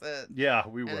explicit. Yeah,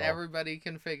 we will. And everybody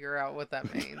can figure out what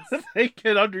that means. They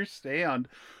can understand.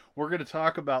 We're going to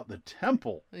talk about the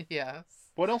temple. Yes.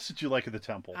 What else did you like of the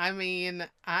temple? I mean,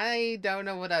 I don't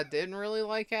know what I didn't really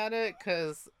like at it,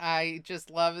 because I just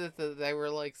loved it that they were,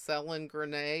 like, selling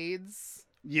grenades.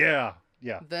 Yeah.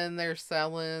 Yeah. Then they're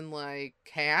selling like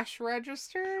cash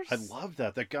registers. I love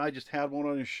that. That guy just had one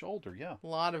on his shoulder. Yeah. A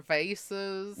lot of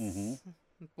vases. Mm-hmm.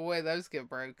 Boy, those get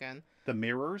broken. The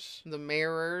mirrors. The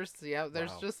mirrors. Yeah,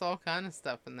 there's just all kind of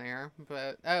stuff in there.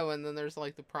 But and then there's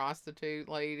like the prostitute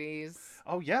ladies.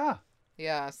 Oh yeah.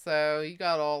 Yeah, so you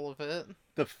got all of it.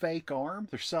 The fake arm.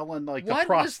 They're selling like What the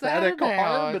prosthetic was that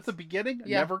about? arm at the beginning.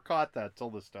 Yeah. Never caught that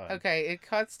till this time. Okay, it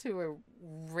cuts to a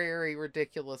very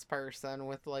ridiculous person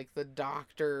with like the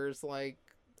doctor's like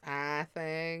eye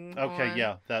thing. Okay, on.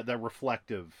 yeah, that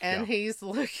reflective. And yeah. he's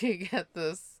looking at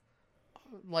this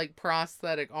like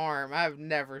prosthetic arm. I've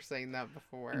never seen that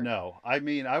before. No, I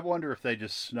mean, I wonder if they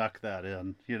just snuck that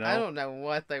in. You know, I don't know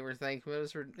what they were thinking,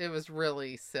 but it was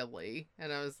really silly,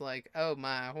 and I was like, "Oh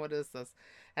my, what is this?"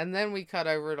 And then we cut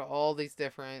over to all these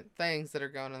different things that are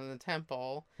going on in the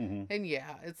temple. Hmm. And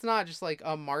yeah, it's not just like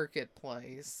a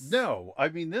marketplace. No, I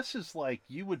mean, this is like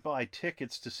you would buy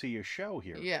tickets to see a show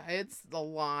here. Yeah, it's a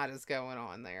lot is going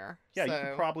on there. Yeah, you could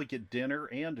So, probably get dinner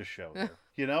and a show there.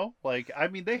 You know, like I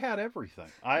mean, they had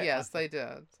everything. yes, they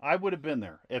did. I would have been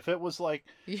there if it was like,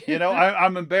 you Yeah. know,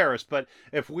 I'm embarrassed, but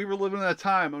if we were living in that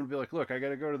time, I'm gonna be like, look, I got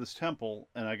to go to this temple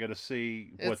and I got to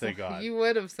see what they got. You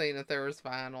would have seen if there was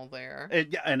vinyl there. And,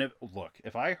 yeah, and look,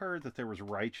 if I heard that there was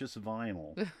righteous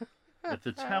vinyl at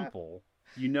the temple,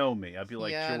 you know me, I'd be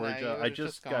like, Yeah, no, you Georgia, I would've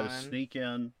just just got to gone. sneak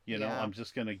in. You know, Yeah. I'm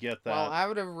just gonna get that. Well, I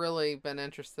would have really been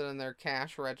interested in their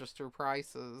cash register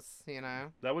prices, you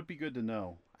know. That would be good to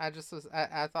know. I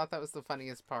thought that was the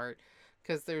funniest part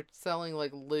because they're selling like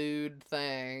lewd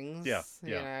things, Yeah,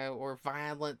 you yeah. know, or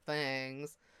violent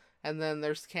things, and then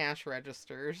there's cash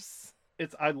registers.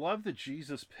 I love that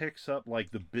Jesus picks up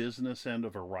like the business end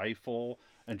of a rifle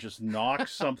and just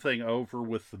knocks something over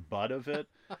with the butt of it.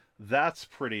 That's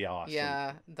pretty awesome.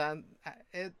 Yeah,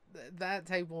 it that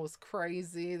table was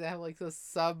crazy. They have like this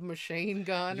submachine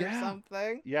gun or Yeah.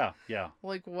 something. Yeah, yeah.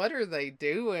 Like, what are they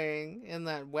doing in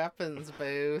that weapons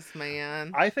booth,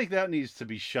 man? I think that needs to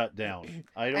be shut down.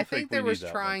 I don't I think we there need was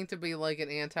that trying to be like an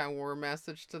anti-war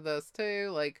message to this too.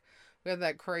 Like we had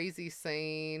that crazy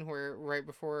scene where right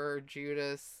before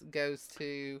Judas goes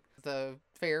to the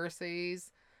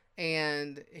Pharisees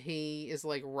and he is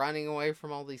like running away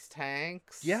from all these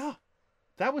tanks. one. Yeah,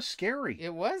 that was scary.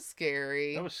 It was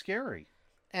scary. That was scary.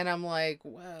 And I'm like,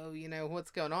 whoa, you know,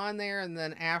 what's going on there? And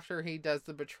then after he does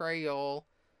the betrayal,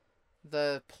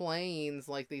 the planes,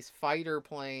 like these fighter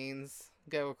planes,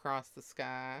 go across the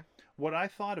sky. What I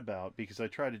thought about, because I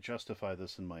try to justify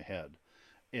this in my head,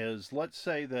 is let's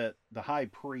say that the high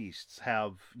priests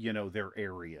have, you know, their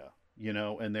area, you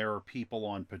know, and there are people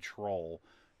on patrol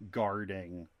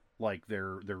guarding like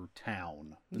their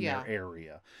town in Yeah. their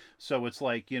area. So it's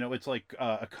like, you know, it's like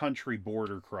a country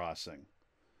border crossing,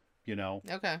 you know.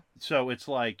 Okay. So it's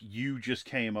like you just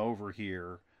came over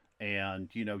here and,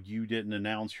 you know, you didn't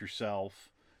announce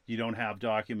yourself. You don't have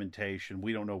documentation.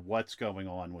 We don't know what's going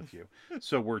on with you.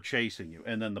 So we're chasing you.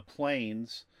 And then the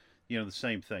planes, you know, the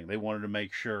same thing. They wanted to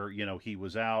make sure, you know, he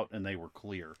was out and they were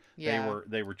clear. Yeah.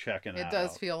 They were checking It that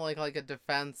does out. feel like a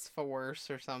defense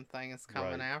force or something is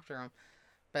coming Right. after him.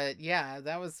 But yeah,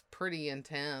 that was pretty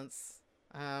intense.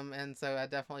 And so I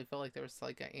definitely feel like there was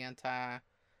like an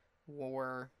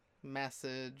anti-war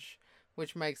message,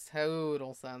 which makes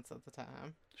total sense at the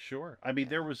time. Sure. I mean, Yeah.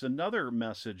 there was another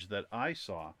message that I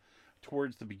saw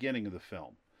towards the beginning of the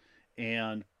film.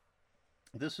 And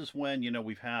this is when, you know,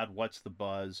 we've had What's the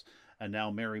Buzz, and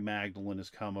now Mary Magdalene has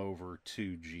come over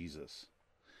to Jesus.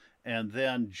 And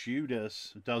then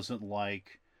Judas doesn't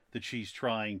like that she's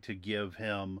trying to give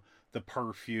him the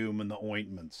perfume and the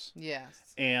ointments.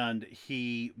 Yes. And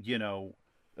he, you know,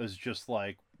 is just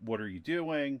like, what are you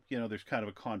doing? You know, there's kind of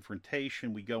a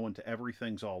confrontation. We go into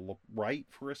everything's all right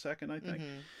for a second, I think.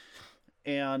 Mm-hmm.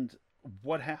 And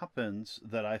what happens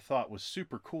that I thought was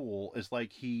super cool is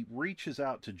like he reaches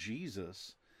out to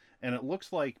Jesus and it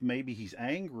looks like maybe he's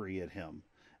angry at him.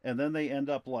 And then they end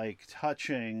up like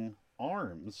touching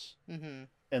arms Mm-hmm.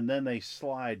 and then they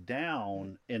slide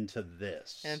down into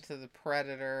this. Into the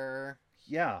Predator,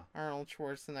 Yeah. Arnold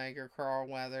Schwarzenegger, Carl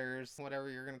Weathers, whatever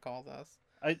you're going to call this.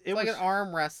 It It's like was, an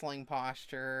arm wrestling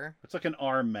posture. it's like an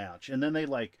arm match. And then they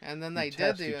like, And then You they did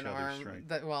test do each an other's arm.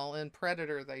 strength. Well, in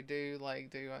Predator, they do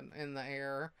like do an in the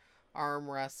air arm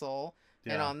wrestle.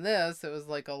 And yeah. on this, it was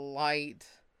like a light,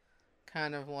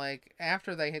 kind of like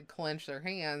after they had clenched their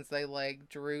hands, they like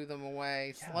drew them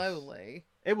away Yes. slowly.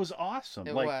 It was awesome.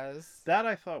 It like, was. that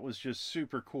I thought was just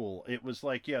super cool. It was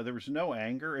like, yeah, there was no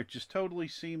anger. It just totally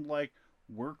seemed like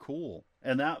we're cool.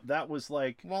 And that was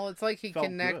like, Well, it's like he felt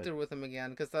connected good. with him again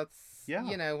because that's, Yeah.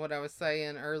 you know, what I was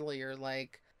saying earlier.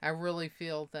 Like, I really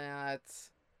feel that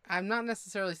I'm not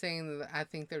necessarily saying that I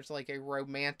think there's like a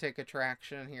romantic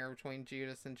attraction here between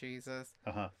Judas and Jesus.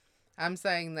 uh-huh. I'm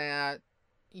saying that,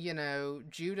 you know,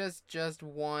 Judas just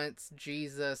wants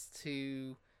Jesus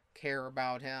to care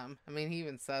about him. I mean, he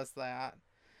even says that.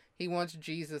 He wants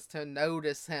Jesus to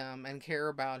notice him and care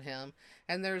about him.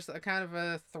 And there's a kind of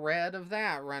a thread of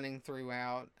that running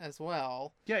throughout as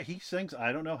well. Yeah, he sings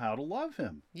I Don't Know How to Love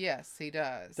Him. Yes, he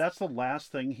does. That's the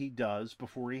last thing he does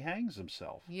before he hangs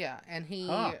himself. Yeah, and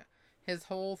Huh. his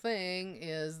whole thing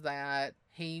is that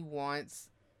he wants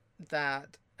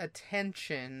that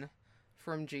attention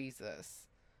from Jesus.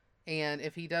 And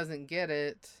if he doesn't get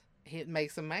it, it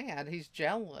makes him mad. He's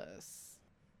jealous.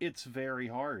 It's very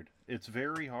hard. It's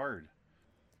very hard.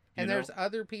 You And know? there's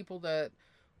other people that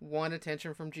want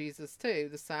attention from Jesus too.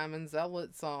 The Simon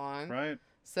Zealot song. Right?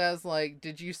 says like,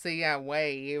 "Did you see I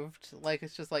waved?" Like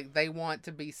it's just like they want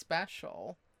to be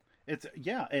special. It's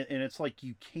yeah, and it's like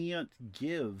you can't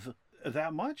give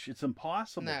that much. It's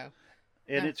impossible. No,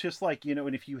 And no, it's just like, you know,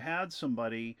 and if you had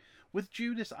somebody with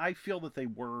Judas, I feel that they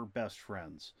were best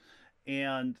friends.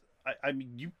 And I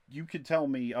mean, you could tell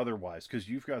me otherwise because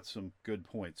you've got some good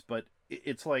points, but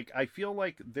it's like I feel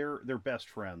like they're best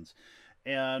friends.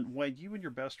 And when you and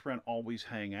your best friend always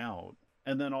hang out,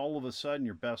 and then all of a sudden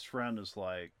your best friend is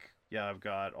like, "Yeah, I've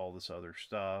got all this other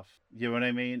stuff." You know what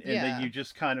I mean? And then yeah, you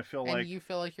just kind of feel and like, you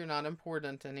feel like you're not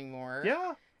important anymore.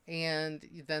 "Yeah, And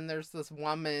then there's this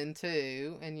woman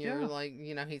too, and you're yeah, like,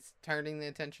 he's turning the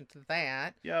attention to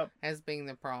that yeah, as being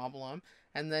the problem.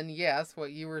 And then, yes,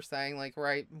 what you were saying, like,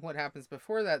 right, what happens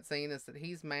before that scene is that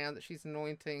he's mad that she's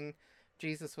anointing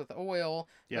Jesus with oil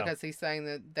yeah, because he's saying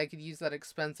that they could use that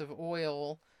expensive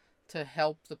oil to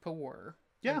help the poor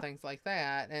and yeah, things like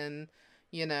that. And,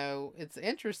 it's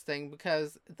interesting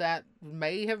because that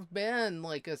may have been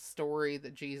like a story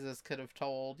that Jesus could have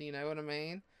told. You know what I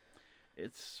mean?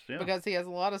 it's yeah, Because he has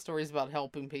a lot of stories about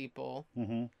helping people.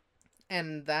 mm-hmm,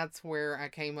 And that's where I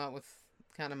came up with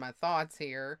kind of my thoughts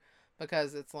here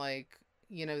because it's like,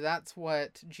 that's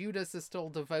what Judas is still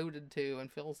devoted to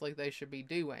and feels like they should be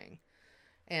doing.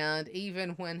 And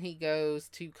even when he goes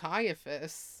to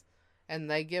Caiaphas and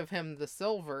they give him the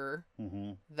silver,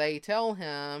 mm-hmm, they tell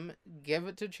him, give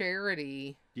it to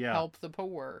charity, yeah, help the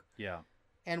poor. yeah,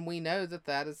 And we know that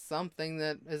that is something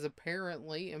that is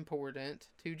apparently important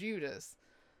to Judas.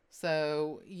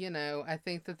 So, I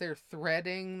think that they're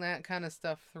threading that kind of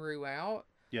stuff throughout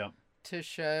yeah, to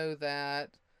show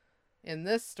that in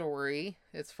this story,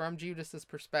 it's from Judas's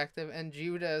perspective, and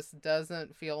Judas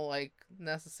doesn't feel like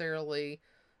necessarily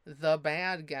the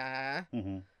bad guy.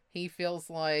 mm-hmm, He feels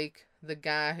like the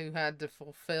guy who had to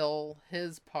fulfill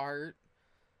his part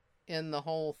in the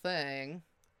whole thing.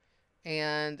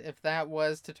 And if that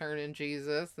was to turn in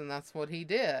Jesus, then that's what he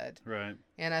did. right,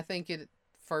 And I think it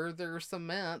further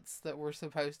cements that we're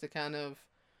supposed to kind of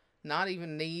not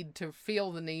even need to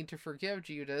feel the need to forgive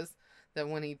Judas. That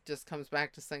when he just comes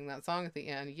back to sing that song at the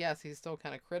end, yes, he's still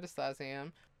kind of criticizing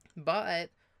him. But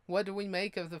what do we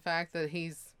make of the fact that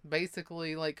he's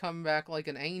basically like coming back like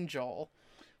an angel?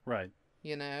 right.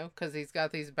 Because he's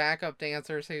got these backup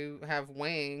dancers who have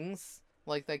wings.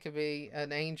 Like they could be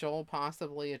an angel,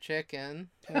 possibly a chicken,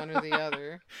 one or the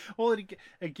other. Well,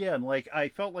 again, like I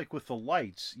felt like with the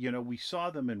lights, you know, we saw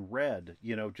them in red,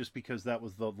 you know, just because that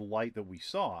was the light that we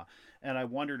saw. And I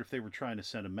wondered if they were trying to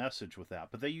send a message with that.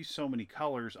 But they use so many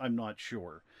colors, I'm not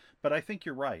sure. But I think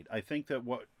you're right. I think that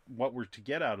what we're to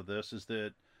get out of this is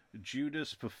that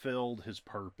Judas fulfilled his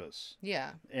purpose.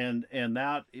 Yeah, And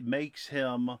that it makes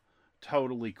him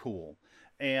totally cool.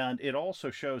 And it also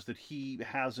shows that he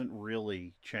hasn't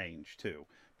really changed too,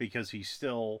 because he's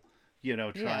still, you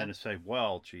know, yeah. trying to say,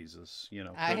 well, Jesus, you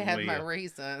know, I couldn't had we my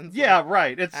reasons. yeah, Like,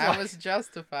 right. It's I like was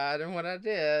justified in what I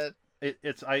did.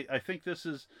 it's I think this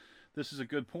is a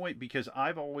good point because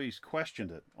I've always questioned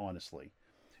it, honestly.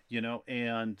 You know,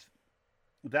 and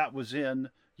that was in,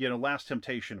 you know, Last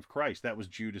Temptation of Christ. That was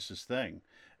Judas's thing,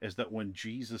 is that when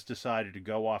Jesus decided to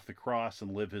go off the cross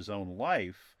and live his own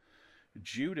life,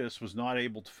 Judas was not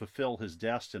able to fulfill his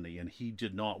destiny, and he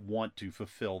did not want to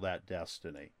fulfill that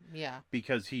destiny Yeah.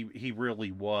 because he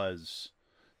really was,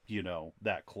 you know,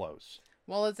 that close.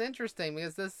 Well, it's interesting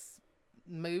because this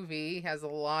movie has a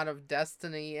lot of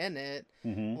destiny in it.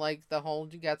 Mm-hmm. Like the whole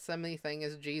Gethsemane thing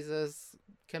is Jesus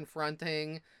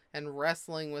confronting and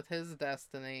wrestling with his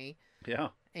destiny. Yeah.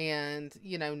 And,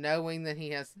 knowing that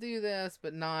he has to do this,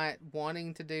 but not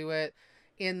wanting to do it.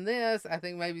 In this, I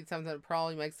think maybe something that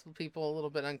probably makes people a little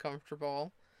bit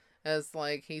uncomfortable. Is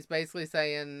like he's basically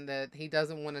saying that he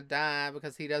doesn't want to die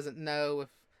because he doesn't know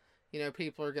if,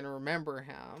 people are going to remember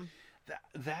him.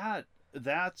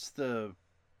 That's the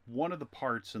one of the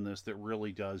parts in this that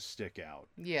really does stick out.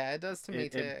 Yeah, it does to me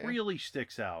too. It really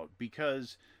sticks out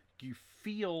because you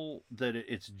feel that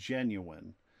it's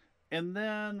genuine. And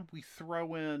then we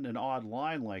throw in an odd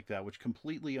line like that, which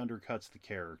completely undercuts the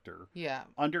character. Yeah.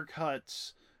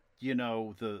 Undercuts, you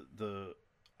know, the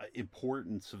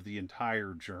importance of the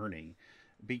entire journey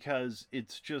because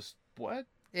it's just what?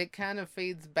 It kind of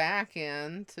feeds back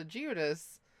into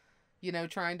Judas,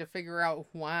 trying to figure out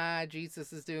why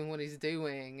Jesus is doing what he's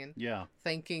doing and Yeah.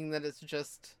 thinking that it's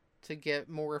just to get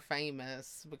more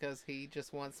famous because he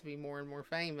just wants to be more and more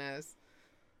famous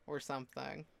or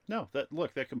something. No,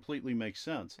 that completely makes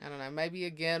sense. I don't know. Maybe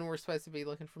again we're supposed to be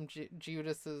looking from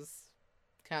Judas's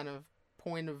kind of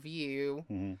point of view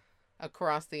Mm-hmm.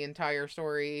 across the entire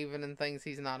story, even in things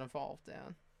he's not involved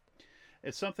in.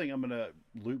 It's something I'm going to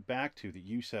loop back to that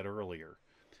you said earlier,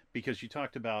 because you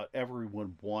talked about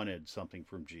everyone wanted something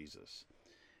from Jesus.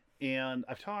 And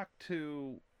I've talked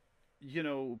to,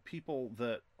 people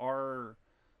that are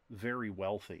very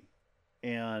wealthy.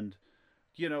 And,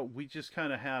 we just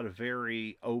kind of had a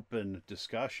very open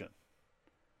discussion.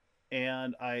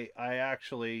 And I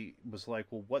actually was like,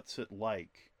 well, what's it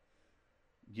like,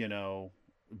 you know,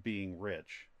 being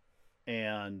rich?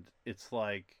 And it's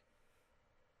like,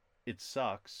 it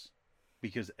sucks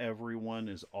because everyone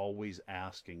is always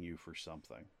asking you for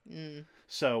something. Mm.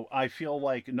 So I feel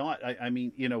like not, I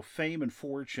mean, fame and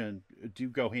fortune do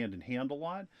go hand in hand a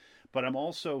lot, but I'm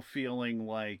also feeling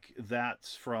like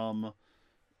that's from,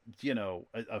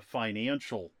 a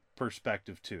financial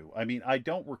perspective too. I mean, I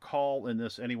don't recall in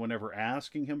this anyone ever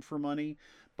asking him for money,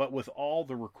 but with all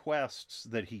the requests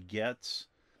that he gets,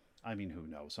 I mean, who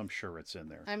knows? I'm sure it's in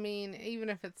there. I mean, even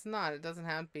if it's not, it doesn't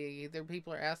have to be. Either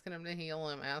people are asking him to heal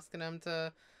him, asking him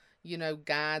to,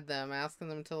 guide them, asking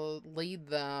them to lead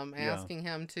them, Yeah. asking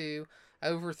him to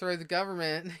overthrow the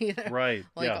government, Right.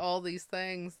 like Yeah. all these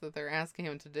things that they're asking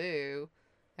him to do,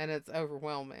 and it's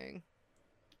overwhelming.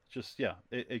 Just, yeah,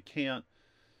 it can't,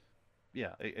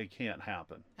 yeah, it can't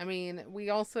happen. I mean, we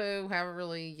also haven't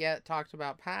really yet talked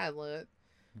about Pilot,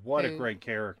 What a who, great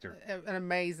character. an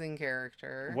amazing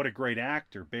character. What a great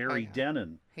actor, Oh, Barry yeah.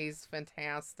 Dennen. He's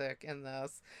fantastic in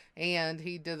this. And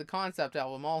he did the concept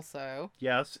album also.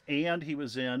 Yes, and he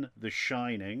was in The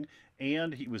Shining,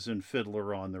 and he was in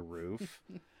Fiddler on the Roof,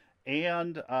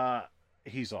 and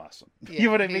he's awesome. Yeah, You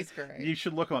know what I mean? he's great. You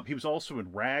should look him up. He was also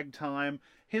in Ragtime.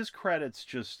 His credits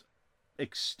just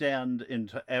extend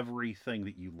into everything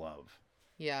that you love.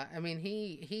 Yeah, I mean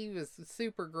he was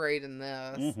super great in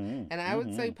this. Mm-hmm. And I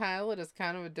would say Pilot is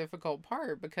kind of a difficult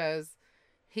part because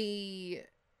he,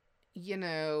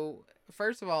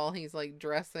 first of all, he's like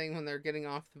dressing when they're getting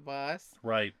off the bus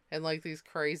Right. and like these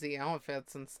crazy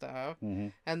outfits and stuff. Mm-hmm.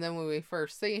 And then when we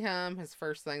first see him, his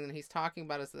first thing that he's talking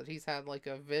about is that he's had like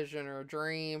a vision or a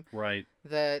dream Right.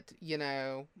 that,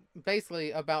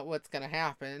 basically about what's going to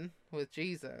happen with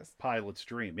Jesus. Pilot's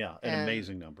Dream. Yeah, an And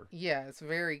amazing number. yeah, it's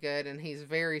very good. And he's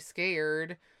very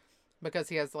scared because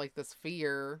he has like this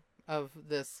fear of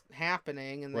this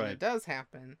happening, and then Right. it does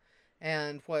happen.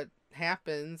 And what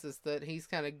happens is that he's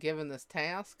kind of given this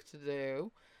task to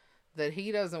do that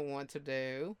he doesn't want to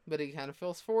do, but he kind of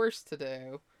feels forced to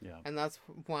do. Yeah. And that's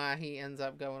why he ends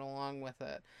up going along with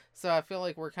it. So I feel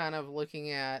like we're kind of looking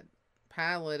at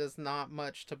Pilot as not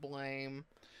much to blame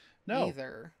No,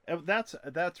 either.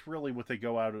 that's really what they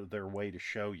go out of their way to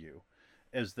show you,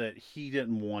 is that he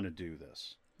didn't want to do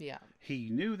this. Yeah. He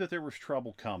knew that there was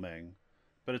trouble coming,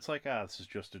 but it's like, this is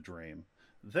just a dream.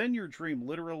 Then your dream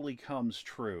literally comes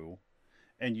true,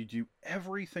 and you do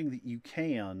everything that you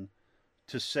can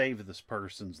to save this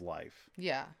person's life.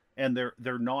 Yeah. And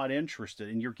they're not interested,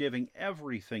 and you're giving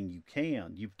everything you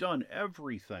can. You've done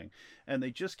everything, and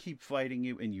they just keep fighting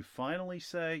you, and you finally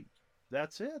say,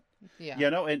 that's it. Yeah.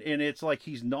 And it's like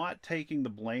he's not taking the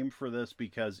blame for this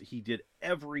because he did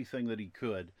everything that he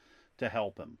could to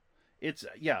help him.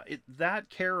 That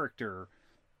character,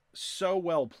 so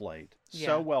well played. Yeah.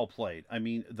 So well played. I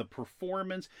mean, the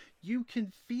performance, you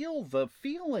can feel the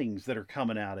feelings that are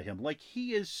coming out of him. Like,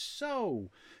 he is so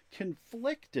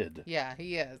conflicted. Yeah,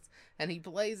 he is. And he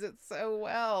plays it so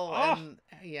well. Oh. And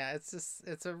yeah,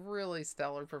 it's a really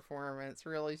stellar performance,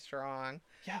 really strong.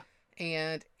 Yeah.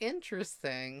 And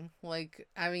interesting. Like,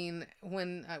 I mean,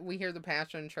 when we hear the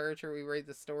Passion Church or we read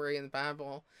the story in the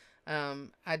Bible,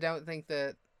 I don't think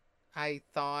that I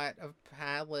thought of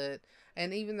Pilate.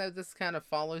 And even though this kind of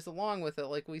follows along with it,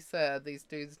 like we said, these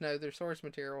dudes know their source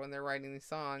material when they're writing these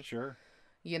songs. Sure.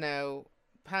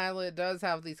 Pilate does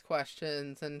have these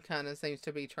questions and kind of seems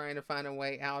to be trying to find a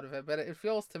way out of it. But it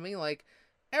feels to me like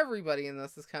everybody in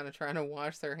this is kind of trying to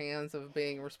wash their hands of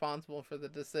being responsible for the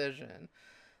decision.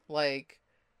 Like,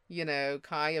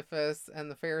 Caiaphas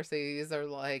and the Pharisees are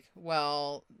like,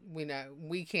 well, we know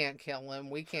we can't kill him.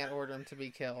 We can't order him to be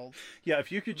killed. Yeah,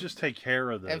 if you could just take care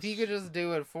of this. If you could just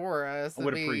do it for us, I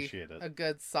would it'd be appreciate it. a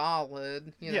good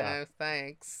solid, Yeah.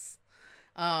 Thanks.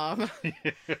 And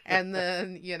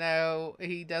then,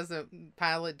 Pilate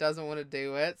doesn't want to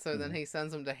do it. So then he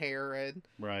sends him to Herod.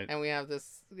 Right. And we have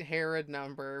this Herod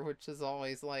number, which is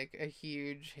always like a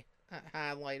huge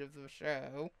highlight of the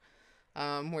show.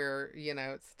 Where,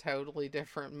 it's a totally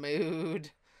different mood,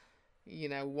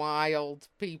 wild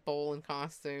people in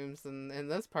costumes. And in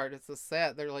this part, it's a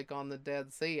set. They're like on the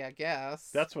Dead Sea, I guess.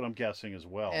 That's what I'm guessing as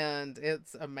well. And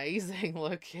it's amazing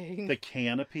looking. The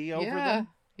canopy over them.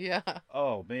 Yeah.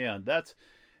 Oh, man.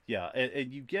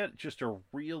 And you get just a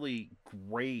really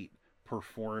great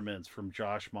performance from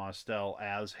Josh Mostel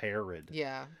as Herod.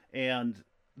 Yeah. And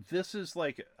this is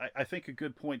like, I think, a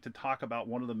good point to talk about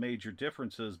one of the major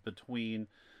differences between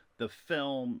the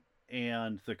film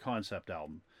and the concept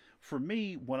album. For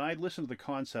me, when I listen to the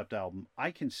concept album,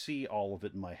 I can see all of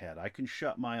it in my head. I can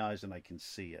shut my eyes and I can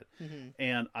see it. Hmm.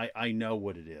 And I know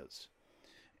what it is.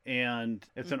 And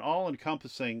it's an all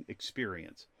encompassing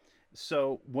experience.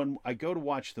 So when I go to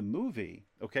watch the movie,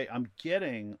 okay, I'm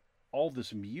getting all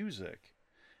this music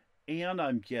and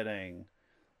I'm getting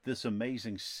this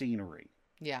amazing scenery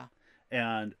Yeah.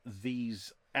 and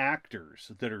these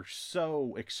actors that are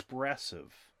so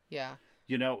expressive. Yeah.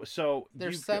 So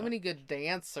There's so many good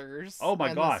dancers Oh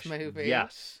my in gosh! this movie.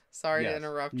 Yes. Sorry to Yes.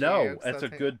 interrupt No, you. 'Cause that's I a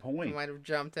think good I point. might have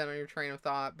jumped in on your train of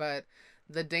thought, but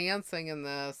the dancing in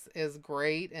this is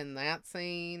great in that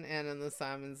scene and in the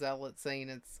Simon Zealot scene.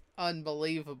 It's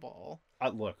unbelievable.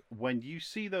 Look, when you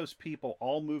see those people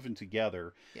all moving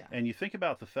together, Yeah. and you think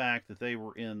about the fact that they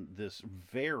were in this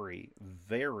very,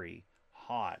 very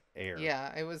hot air.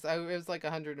 Yeah, it was like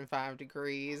 105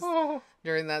 degrees Oh,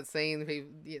 during that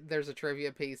scene. There's a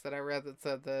trivia piece that I read that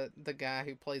said that the guy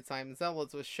who played Simon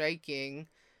Zealots was shaking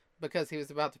because he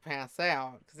was about to pass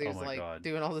out because he Oh was my like God.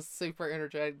 doing all this super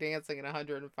energetic dancing in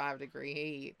 105-degree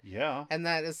heat. yeah. And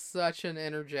that is such an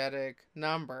energetic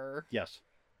number. Yes.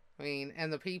 I mean,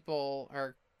 and the people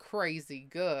are crazy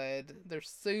good. They're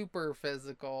super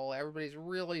physical. Everybody's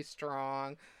really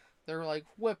strong. They're like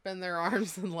whipping their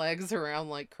arms and legs around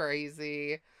like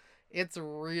crazy. It's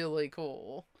really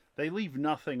cool. They leave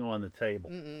nothing on the table.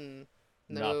 Mm-mm.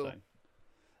 No. Nothing.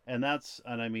 And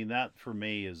I mean that for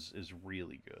me is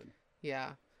really good.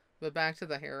 Yeah. But back to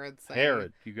the Herod scene.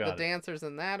 Herod, you The got it. dancers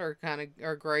in that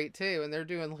are great too, and they're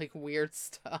doing like weird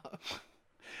stuff.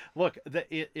 Look,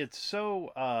 it's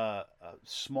so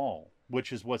small,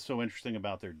 which is what's so interesting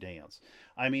about their dance.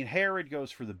 I mean, Herod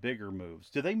goes for the bigger moves.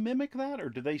 Do they mimic that, or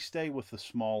do they stay with the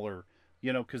smaller?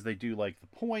 Because they do like the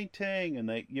pointing, and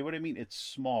you know what I mean. It's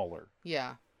smaller.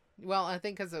 Yeah. Well, I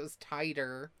think because it was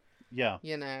tighter. Yeah,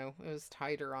 It was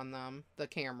tighter on them, the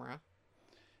camera.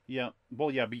 yeah.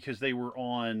 Well, yeah, because they were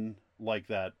on like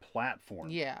that platform.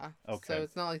 Yeah. Okay. So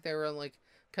it's not like they were on like,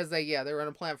 because they were on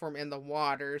a platform in the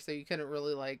water, so you couldn't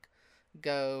really like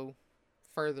go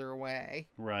further away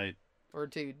Right. or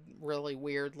do really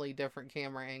weirdly different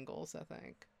camera angles, I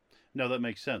think. No, that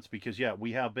makes sense because yeah,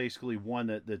 we have basically one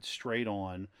that's straight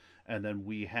on, and then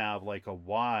we have like a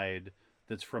wide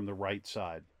that's from the right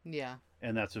side, Yeah.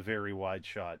 and that's a very wide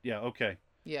shot. Yeah. Okay.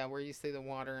 Yeah, where you see the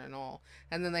water and all.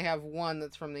 And then they have one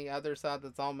that's from the other side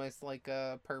that's almost like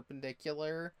a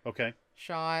perpendicular Okay.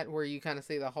 shot where you kind of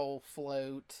see the whole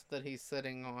float that he's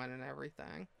sitting on and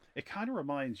everything. It kind of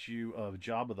reminds you of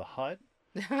Jabba the Hutt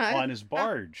on his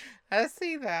barge, I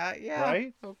see that. Yeah.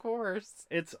 right? Of course.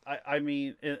 I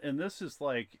mean, and this is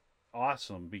like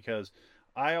awesome because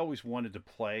I always wanted to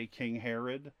play King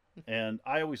Herod, and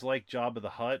I always liked Jabba the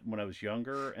Hutt when I was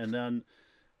younger, and then,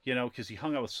 because he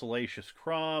hung out with Salacious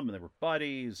Crumb, and they were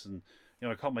buddies, and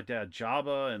I called my dad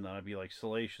Jabba, and then I'd be like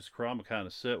Salacious Crumb, and kind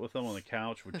of sit with him on the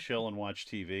couch, would chill and watch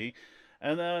TV.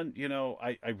 And then,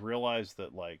 I realized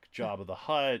that, like, Jabba the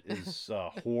Hutt is a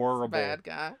horrible, Bad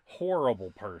guy.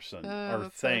 horrible person or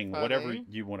That's so thing, whatever funny.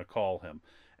 you want to call him.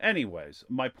 Anyways,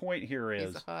 my point here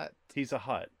is He's a hut. he's a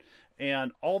Hutt.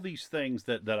 And all these things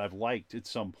that I've liked at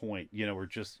some point, are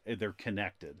just, they're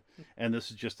connected. And this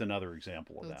is just another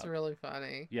example of That's that. really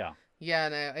funny. Yeah. Yeah,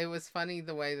 no, it was funny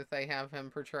the way that they have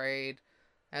him portrayed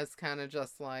as kind of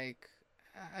just like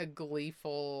a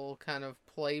gleeful kind of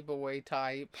playboy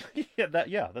type, yeah, that's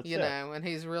it. and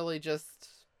he's really just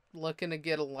looking to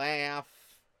get a laugh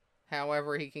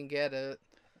however he can get it.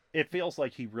 It feels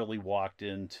like he really walked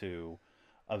into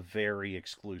a very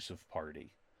exclusive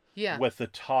party. Yeah. With the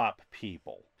top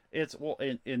people. It's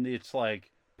and it's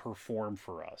like perform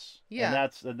for us. Yeah.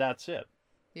 And that's it.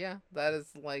 Yeah, that is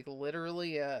like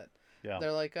literally it. Yeah.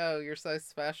 They're like, "Oh, you're so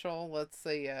special. Let's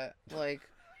see it." Like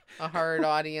a hard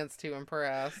audience to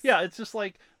impress. Yeah, it's just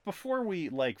like before we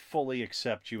like fully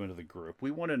accept you into the group,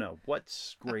 we want to know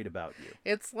what's great about you.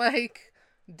 It's like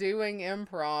doing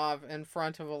improv in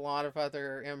front of a lot of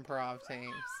other improv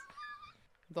teams.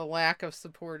 The lack of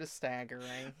support is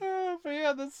staggering. Oh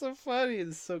man, that's so funny.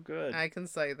 It's so good. I can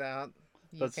say that.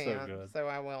 You That's so can't, good. so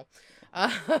I will.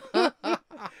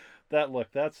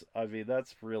 That's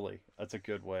a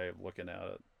good way of looking at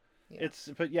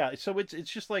it. Yeah. So it's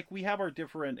just like we have our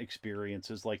different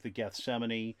experiences, like the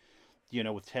Gethsemane,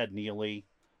 with Ted Neely,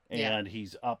 Yeah. and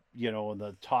he's up, on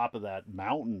the top of that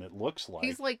mountain. It looks like.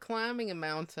 He's like climbing a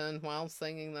mountain while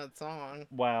singing that song.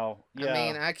 Wow. Yeah. I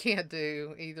mean, I can't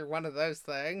do either one of those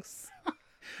things.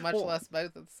 much Well, less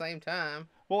both at the same time.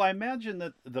 well, I imagine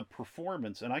that the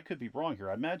performance, and I could be wrong here.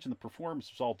 I imagine the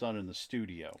performance was all done in the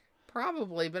studio.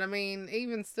 Probably, but I mean,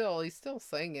 even still, he's still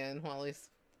singing while he's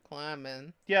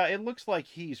climbing. Yeah, it looks like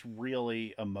he's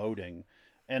really emoting,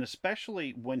 and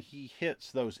especially when he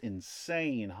hits those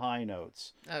insane high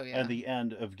notes Oh at yeah, the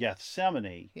end of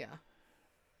Gethsemane, yeah,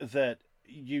 that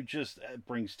you just it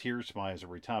brings tears to my eyes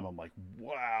every time. I'm like,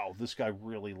 wow, this guy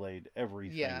really laid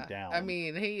everything yeah. I down.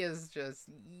 mean, he is just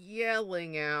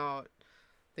yelling out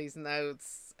these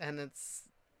notes, and it's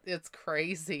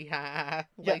crazy high.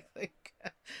 Yeah, Like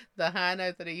the high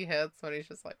note that he hits when he's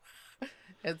just like,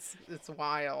 it's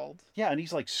wild yeah, and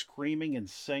he's like screaming and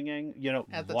singing,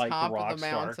 at the like a top of the rock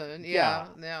star. mountain. Yeah, Yeah,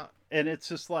 now, and it's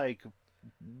just like,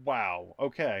 wow,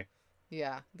 okay,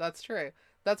 yeah, that's true.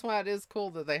 That's why it is cool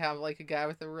that they have like a guy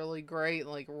with a really great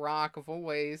like rock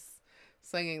voice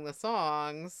singing the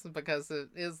songs because it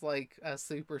is like a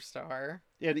superstar.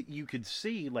 and you could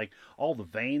see like all the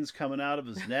veins coming out of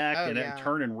his neck Oh and it yeah,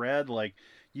 turning red. Like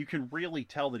you can really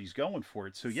tell that he's going for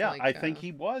it. So it's yeah, like I think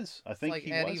he was. I it's think like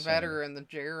he Eddie was singing. Vedder in the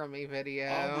Jeremy Oh my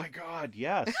video. God,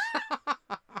 yes.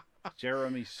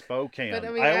 Jeremy But Spokane. I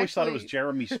mean, I always thought it was actually,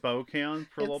 Jeremy Spokane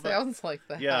for a it little bit. sounds like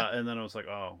that. Yeah, and then I was like,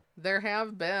 oh, There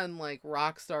have been like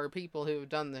rock star people who have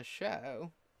done this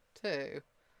show too.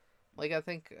 Like I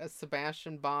think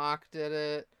Sebastian Bach did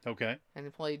it, okay. and he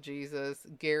played Jesus.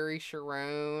 Gary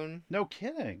Sharon No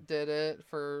kidding. did it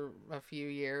for a few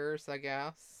years, I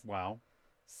guess. Wow.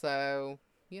 So,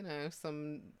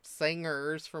 some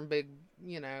singers from big,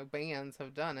 bands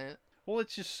have done it. Well,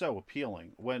 it's just so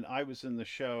appealing. When I was in the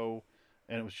show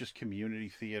and it was just community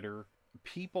theater,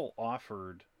 people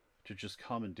offered to just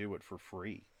come and do it for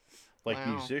free. Like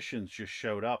Wow. musicians just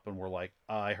showed up and were like,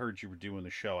 I heard you were doing the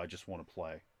show. I just want to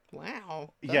play.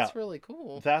 Wow. Yeah, That's really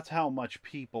cool. that's how much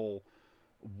people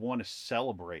want to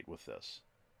celebrate with this.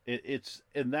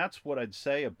 And that's what I'd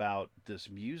say about this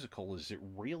musical is it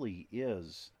really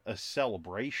is a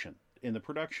celebration. In the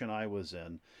production I was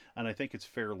in, and I think it's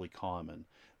fairly common,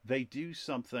 they do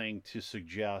something to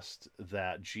suggest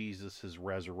that Jesus has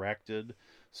resurrected,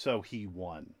 so he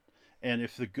won. And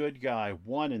if the good guy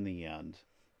won in the end,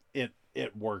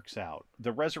 it works out.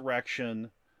 The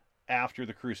resurrection after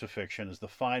the crucifixion is the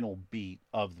final beat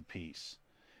of the piece.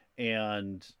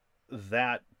 And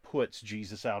that puts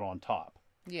Jesus out on top.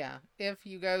 Yeah, if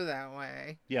you go that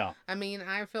way. Yeah. I mean,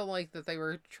 I feel like that they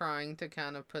were trying to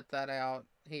kind of put that out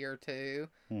here too,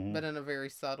 Hmm. but in a very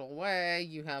subtle way.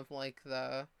 You have like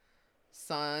the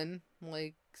sun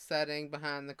like setting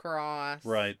behind the cross.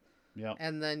 Right. Yeah.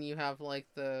 And then you have like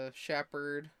the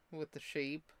shepherd with the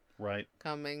sheep Right.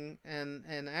 coming, and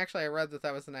actually I read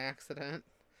that was an accident.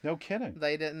 No kidding.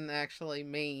 They didn't actually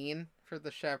mean for the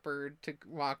shepherd to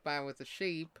walk by with the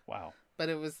sheep, Wow. but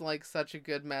it was like such a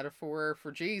good metaphor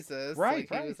for Jesus. Right, Like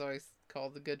he right. was always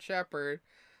called the good shepherd,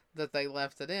 that they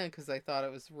left it in because they thought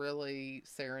it was really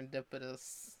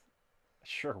serendipitous.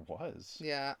 Sure was.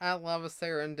 Yeah, I love a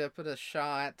serendipitous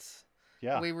shot.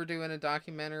 Yeah. We were doing a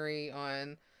documentary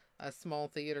on a small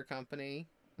theater company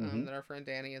Hmm. that our friend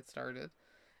Danny had started.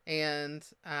 And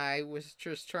I was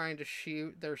just trying to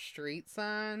shoot their street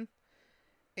sign.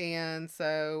 And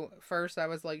so first I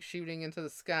was like shooting into the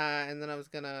sky, and then I was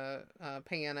going to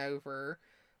pan over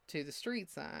to the street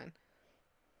sign.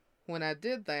 When I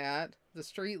did that, the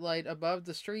street light above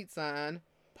the street sign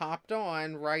popped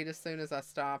on right as soon as I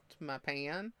stopped my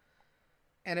pan.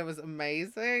 And it was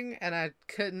amazing, and I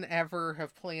couldn't ever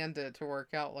have planned it to work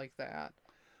out like that.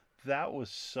 That was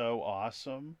so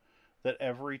awesome that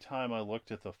every time I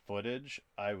looked at the footage,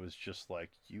 I was just like,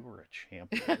 you were a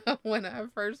champion. When I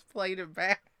first played it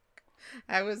back,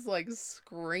 I was like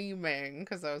screaming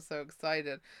because I was so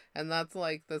excited. And that's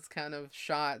like this kind of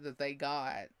shot that they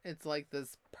got. It's like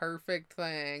this perfect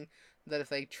thing that if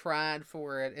they tried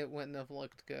for it, it wouldn't have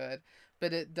looked good.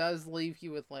 But it does leave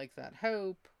you with like that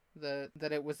hope that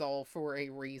it was all for a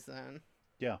reason.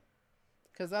 Yeah.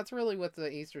 Because that's really what the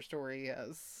Easter story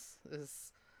is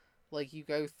like you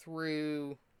go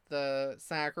through the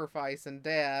sacrifice and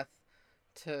death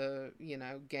to,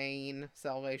 gain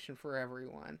salvation for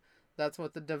everyone. That's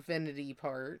what the divinity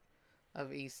part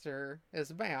of Easter is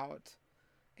about.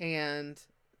 And,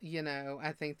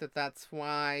 I think that that's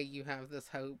why you have this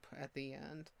hope at the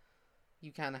end.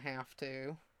 You kind of have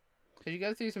to. Because you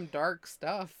go through some dark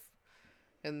stuff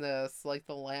in this, like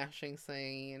the lashing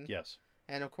scene. Yes.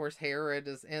 And of course, Herod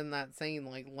is in that scene,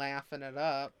 like laughing it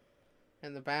up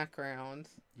in the background.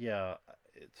 Yeah.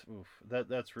 It's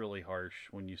that's really harsh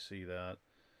when you see that.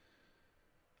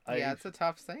 Yeah, it's a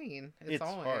tough scene. It's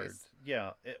always hard.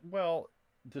 Yeah. Well,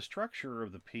 the structure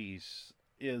of the piece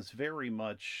is very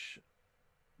much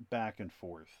back and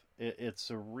forth. It's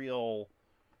a real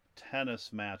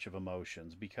tennis match of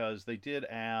emotions because they did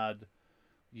add,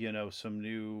 some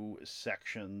new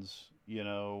sections,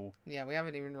 Yeah, we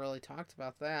haven't even really talked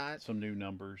about that. some new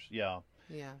numbers. Yeah.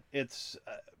 Yeah. It's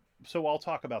so I'll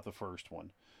talk about the first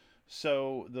one.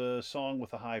 So the song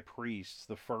with the high priests,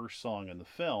 the first song in the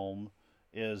film,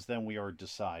 is "Then We Are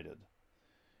Decided,"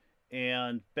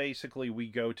 and basically we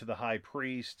go to the high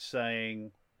priest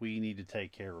saying we need to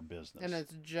take care of business. And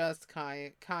it's just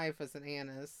Caiaphas and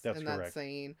Annas That's in that correct.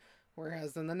 scene,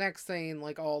 whereas in the next scene,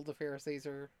 like all the Pharisees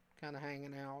are kind of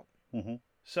hanging out. Hmm.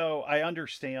 So I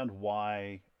understand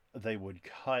why they would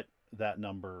cut that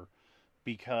number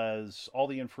because all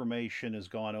the information is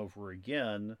gone over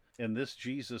again, and this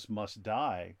Jesus must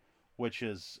die, which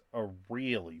is a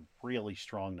really, really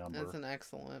strong It's number. an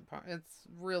excellent part. It's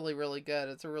really, really good.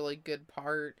 It's a really good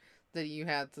part that you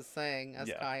had to sing as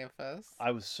Yeah. Caiaphas.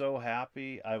 I was so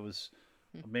happy.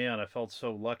 Man, I felt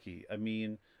so lucky. I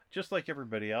mean, just like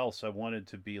everybody else, I wanted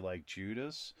to be like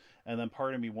Judas, and then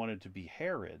part of me wanted to be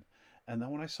Herod. And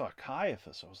then when I saw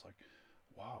Caiaphas, I was like,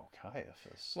 wow,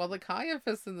 Caiaphas. Well, the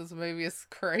Caiaphas in this movie is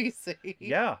crazy.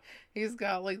 Yeah. He's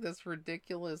got like this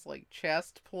ridiculous like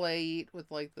chest plate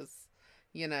with like this,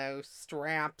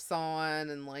 straps on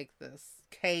and like this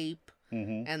cape.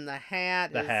 Hmm. And the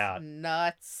hat The is hat.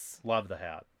 nuts. Love the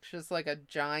hat. It's just like a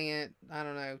giant, I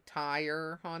don't know,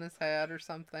 tire on his head or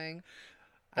something.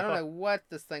 I I don't thought, know what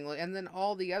this thing and then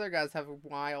all the other guys have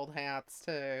wild hats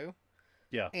too.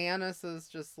 yeah. Annis's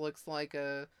just looks like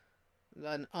an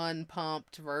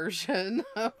unpumped version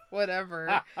of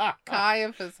whatever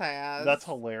Caiaphas has. That's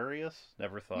hilarious.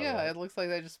 Never thought Yeah, of it looks like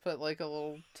they just put like a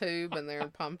little tube in there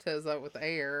and pumped his up with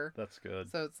air. That's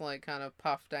good. So it's like kind of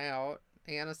puffed out.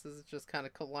 Annis is just kind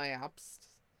of collapsed.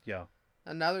 Yeah.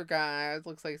 Another guy, it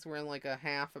looks like he's wearing like a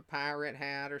half a pirate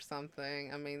hat or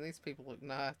something. I mean, these people look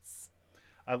nuts.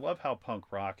 I love how punk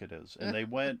rock it is. And they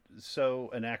went so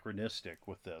anachronistic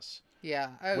with this. Yeah.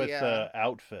 Oh, With yeah.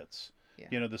 Outfits.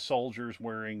 Yeah. The soldiers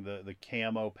wearing the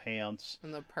camo pants.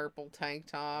 And the purple tank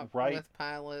top Right. with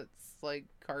Pilot's like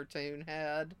cartoon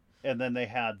head. And then they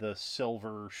had the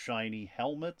silver shiny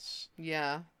helmets.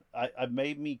 Yeah. I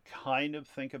made me kind of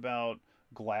think about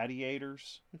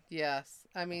gladiators. Yes.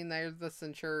 I mean, they're the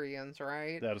Centurions,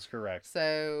 right? That is correct.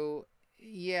 So,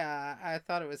 yeah, I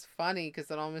thought it was funny because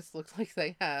it almost looked like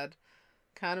they had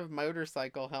kind of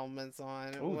motorcycle helmets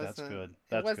on. Oh, that's good. It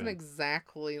That's wasn't good.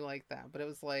 exactly like that, but it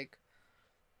was like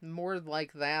more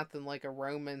like that than like a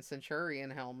Roman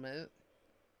centurion helmet.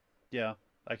 Yeah,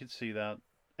 I could see that.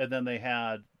 And then they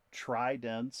had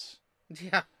tridents,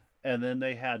 Yeah, and then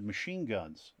they had machine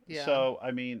guns. Yeah. So,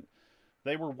 I mean,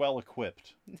 they were well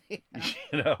equipped. yeah,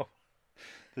 You know,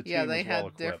 the team they was had well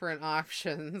equipped. different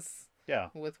options Yeah,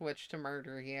 with which to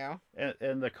murder you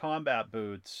and the combat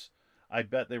boots. I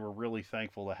bet they were really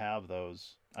thankful to have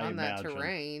those. I on that imagine.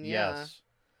 terrain. Yeah, Yes.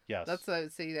 Yes.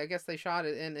 that's see. I guess they shot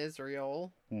it in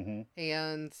Israel, Mm-hmm.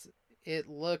 and it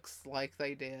looks like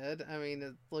they did. I mean,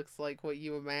 it looks like what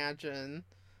you imagine,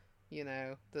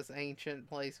 this ancient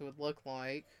place would look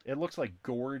like. It looks like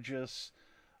gorgeous,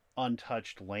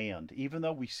 untouched land, even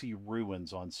though we see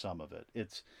ruins on some of it.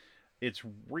 It's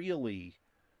really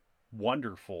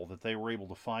wonderful that they were able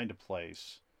to find a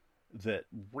place that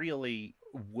really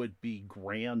would be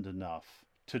grand enough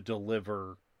to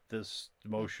deliver this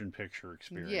motion picture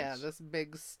experience. Yeah, this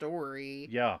big story,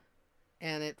 Yeah,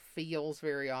 and it feels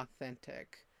very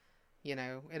authentic.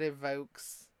 It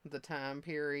evokes the time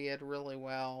period really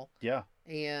well. yeah,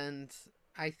 And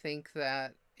I think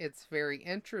that it's very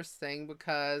interesting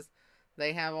because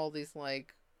they have all these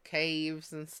like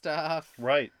caves and stuff.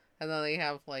 right. And then they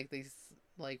have like these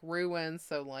like ruins.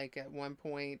 So like at one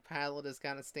point Pilate is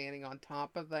kind of standing on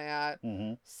top of that,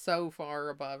 Mm-hmm. so far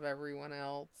above everyone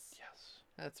else. Yes.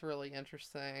 That's really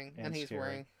interesting. And he's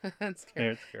scary. wearing it's scary.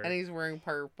 It's scary. And he's wearing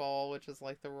purple, which is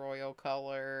like the royal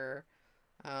color.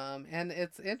 And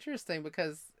it's interesting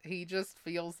because he just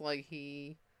feels like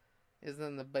he is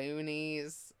in the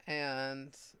boonies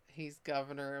and he's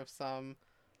governor of some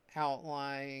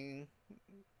outlying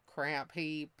crap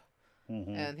heap,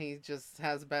 Mm-hmm. and he just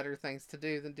has better things to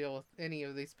do than deal with any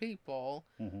of these people.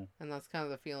 Mm-hmm. And that's kind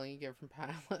of the feeling you get from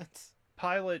Pilate.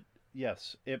 Pilot,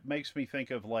 yes, it makes me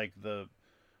think of like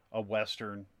a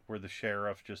western where the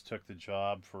sheriff just took the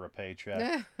job for a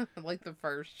paycheck. Like the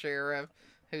first sheriff,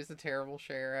 who's a terrible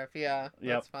sheriff. Yeah, that's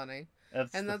Yep. funny.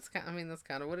 That's And the- that's kind. I mean, that's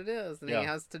kind of what it is. And Yeah. he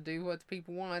has to do what the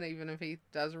people want, even if he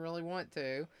doesn't really want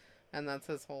to. And that's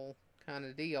his whole kind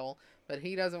of deal. But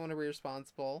he doesn't want to be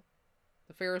responsible.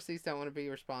 The Pharisees don't want to be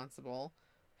responsible.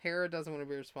 Herod doesn't want to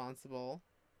be responsible.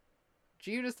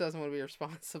 Judas doesn't want to be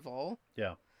responsible.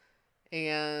 Yeah.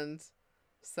 And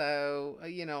so,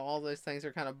 all those things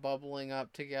are kind of bubbling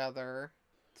up together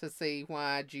to see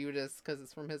why Judas, because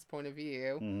it's from his point of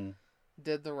view, Mm-hmm.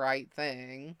 did the right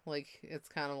thing. Like, it's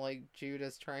kind of like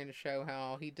Judas trying to show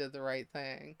how he did the right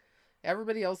thing.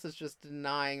 Everybody else is just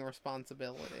denying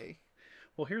responsibility.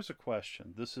 Well, here's a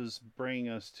question. This is bringing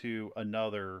us to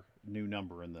another new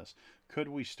number in this. Could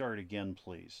we start again,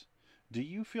 please? Do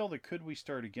you feel that Could We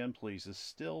Start Again, Please is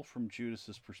still from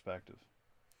Judas's perspective?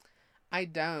 I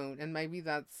don't, and maybe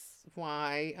that's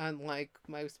why, unlike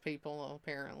most people,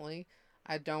 apparently,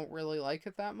 I don't really like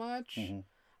it that much. Mm-hmm.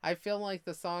 I feel like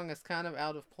the song is kind of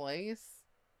out of place.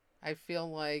 I feel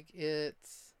like it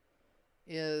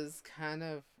is kind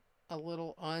of a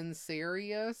little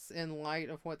unserious in light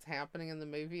of what's happening in the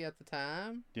movie at the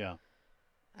time. Yeah.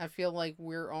 I feel like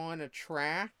we're on a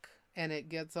track and it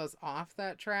gets us off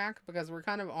that track because we're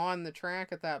kind of on the track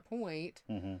at that point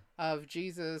Mm-hmm. of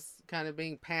Jesus kind of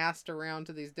being passed around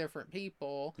to these different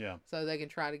people Yeah. so they can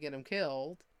try to get him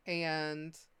killed.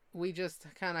 And we just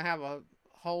kind of have a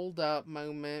hold up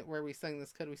moment where we sing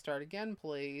this Could We Start Again,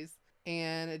 Please?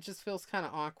 And it just feels kind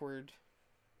of awkward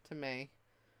to me.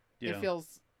 Yeah. It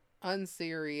feels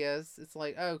unserious. It's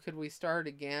like, oh, could we start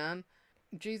again?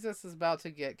 Jesus is about to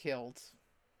get killed.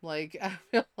 Like, I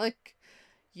feel like,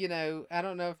 I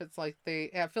don't know if it's like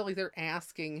I feel like they're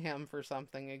asking him for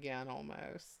something again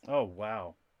almost. Oh,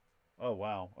 wow. Oh,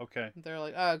 wow. Okay. They're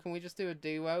like, oh, can we just do a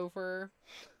do-over?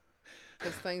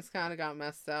 Because things kind of got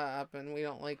messed up and we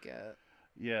don't like it.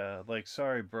 Yeah, like,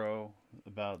 sorry, bro,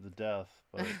 about the death,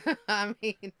 but I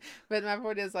mean, but my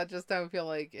point is, I just don't feel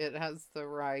like it has the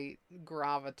right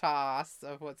gravitas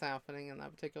of what's happening in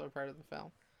that particular part of the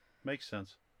film. makes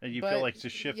sense. And you But, feel like it's a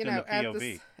shift in the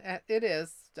POV. It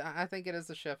is. I think it is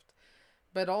a shift.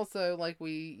 But also, like,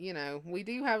 we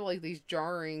do have, like, these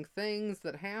jarring things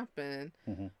that happen,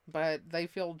 Mm-hmm. but they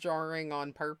feel jarring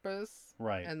on purpose.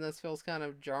 Right. And this feels kind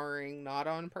of jarring not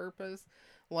on purpose.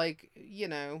 Like,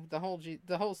 the whole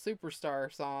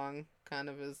Superstar song kind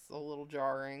of is a little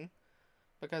jarring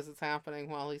because it's happening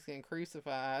while he's getting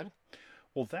crucified.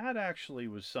 Well, that actually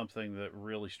was something that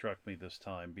really struck me this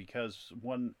time because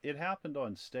when it happened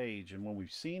on stage and when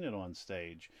we've seen it on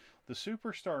stage, the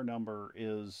Superstar number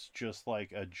is just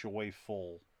like a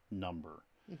joyful number.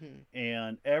 Hmm.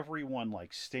 And everyone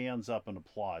like stands up and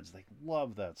applauds. They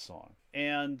love that song.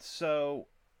 And so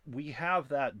we have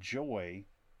that joy,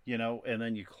 and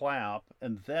then you clap,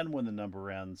 and then when the number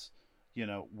ends,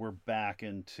 we're back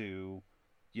into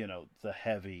the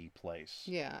heavy place.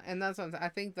 Yeah, and that's what I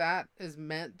think that is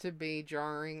meant to be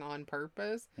jarring on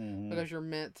purpose Mm-hmm. because you're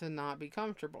meant to not be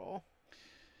comfortable.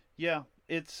 Yeah,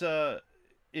 it's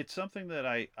something that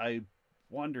I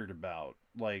wondered about,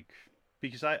 like,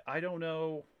 because I don't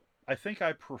know. I think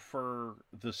I prefer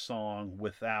the song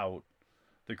without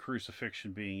the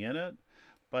crucifixion being in it,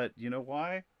 but you know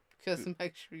why? Because it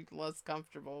makes you less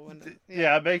comfortable when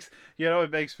Yeah, it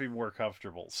makes me more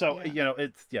comfortable. So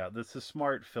Yeah. this is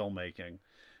smart filmmaking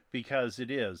because it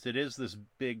is this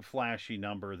big flashy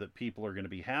number that people are going to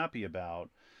be happy about.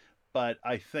 But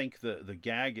I think the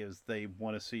gag is they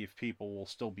want to see if people will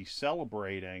still be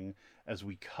celebrating as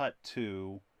we cut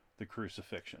to the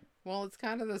crucifixion. Well, it's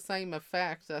kind of the same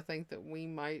effect I think that we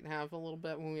might have a little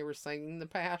bit when we were singing the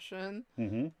Passion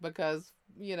Mm-hmm. because,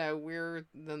 we're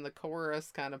in the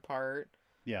chorus kind of part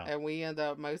Yeah. and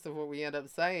most of what we end up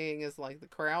saying is like the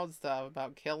crowd stuff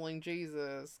about killing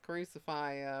Jesus,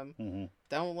 crucify him, Mm-hmm.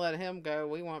 don't let him go,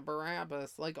 we want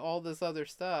Barabbas, like all this other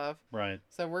stuff. Right.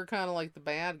 So we're kind of like the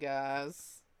bad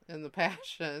guys in the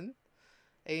Passion.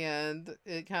 And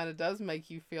it kind of does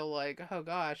make you feel like, oh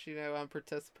gosh, I'm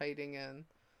participating in,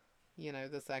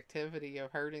 this activity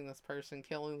of hurting this person,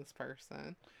 killing this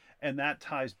person. And that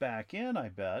ties back in, I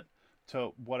bet,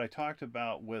 to what I talked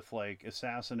about with like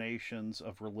assassinations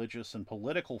of religious and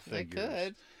political It figures.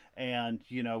 could. And,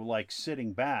 like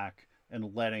sitting back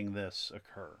and letting this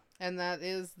occur. And that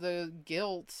is the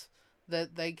guilt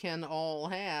that they can all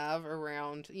have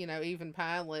around, even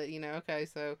Pilate, okay,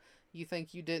 so you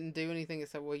think you didn't do anything,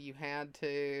 so well, you had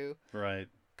to. Right.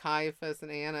 Caiaphas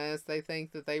and Annas, they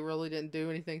think that they really didn't do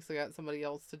anything, so got somebody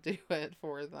else to do it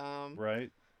for them.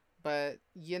 Right. But,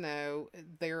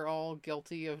 they're all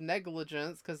guilty of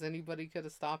negligence because anybody could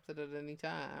have stopped it at any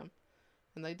time.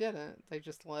 And they didn't. They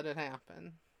just let it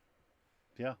happen.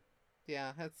 Yeah.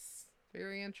 Yeah, it's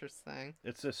very interesting.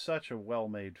 It's such a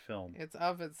well-made film. It's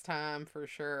of its time for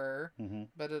sure, Mm-hmm.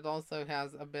 but it also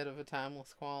has a bit of a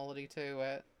timeless quality to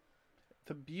it.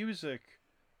 The music,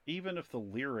 even if the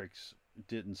lyrics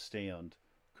didn't stand,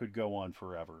 could go on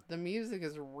forever. The music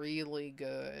is really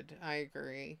good. I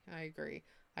agree.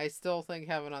 I still think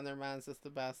Heaven on Their Minds is the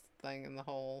best thing in the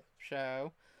whole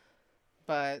show.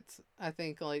 But I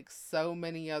think like so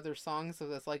many other songs of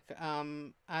this, like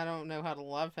I Don't Know How to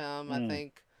Love Him, I Mm,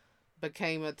 think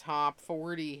became a top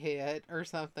 40 hit or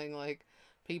something. Like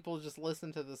people just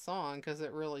listen to the song because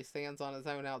it really stands on its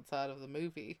own outside of the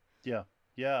movie yeah,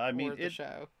 yeah. I mean, or the it.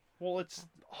 show. Well, it's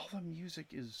all the music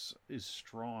is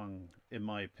strong in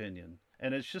my opinion,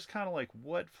 and it's just kind of like,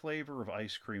 what flavor of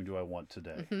ice cream do I want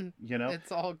today? You know?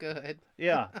 It's all good.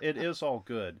 Yeah, it is all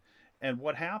good. And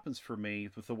what happens for me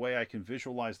with the way I can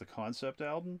visualize the concept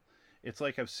album, it's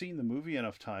like I've seen the movie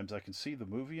enough times, I can see the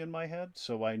movie in my head,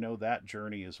 so I know that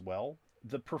journey as well.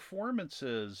 The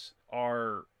performances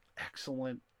are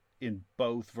excellent in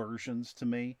both versions to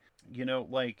me.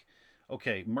 Like,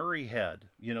 okay, Murray Head,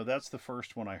 that's the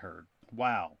first one I heard.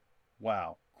 Wow,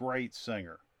 wow, great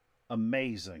singer,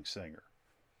 amazing singer,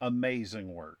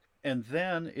 amazing work. And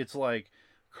then it's like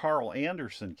Carl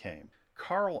Anderson came.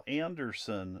 Carl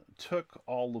Anderson took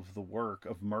all of the work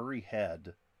of Murray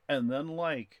Head and then,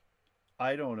 like,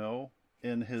 I don't know,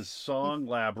 in his song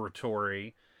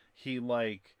laboratory, he,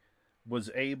 like,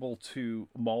 was able to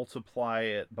multiply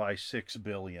it by 6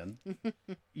 billion,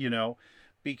 you know,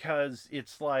 because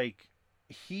it's like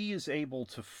he is able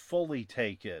to fully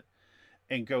take it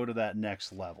and go to that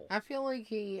next level. I feel like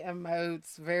he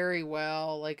emotes very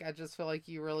well. Like, I just feel like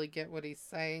you really get what he's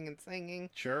saying and singing.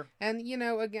 Sure. And,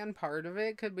 again, part of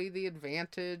it could be the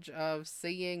advantage of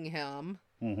seeing him,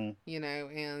 Mm-hmm.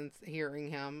 and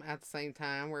hearing him at the same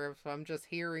time. Where if I'm just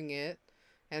hearing it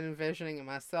and envisioning it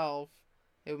myself,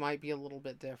 it might be a little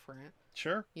bit different.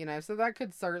 Sure. So that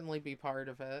could certainly be part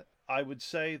of it. I would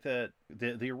say that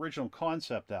the original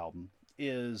concept album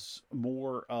is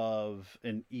more of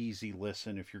an easy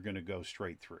listen if you're going to go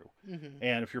straight through. Hmm.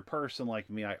 And if you're a person like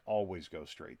me, I always go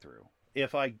straight through.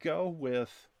 If I go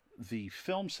with the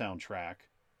film soundtrack,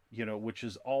 which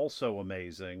is also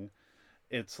amazing,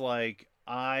 it's like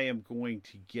I am going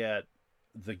to get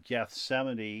the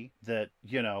Gethsemane that,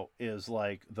 is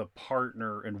like the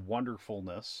partner in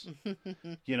wonderfulness,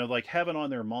 like Heaven on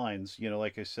Their Minds,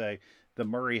 like I say, the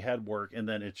Murray Head work, and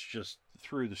then it's just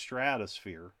through the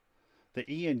stratosphere. The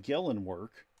Ian Gillan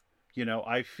work,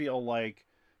 I feel like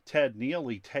Ted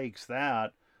Neely takes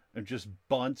that and just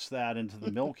bunts that into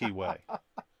the Milky Way.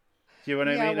 You know what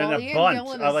I Yeah, mean? And well, a Ian bunt.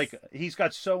 Gillan I is. like he's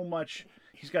got so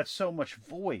much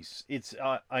voice. It's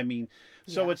I mean,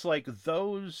 so Yeah, it's like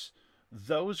those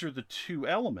are the two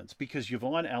elements because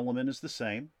Yvonne Elliman is the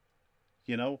same.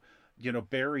 You know,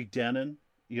 Barry Denon,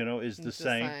 is the it's the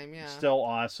same. same, yeah. Still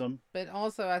awesome. But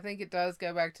also, I think it does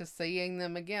go back to seeing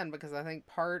them again because I think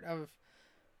part of,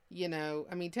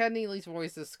 I mean, Ted Neely's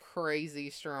voice is crazy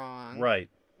strong, Right.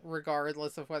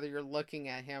 regardless of whether you're looking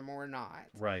at him or not.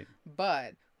 Right.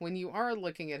 But when you are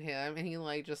looking at him and he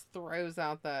like just throws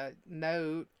out that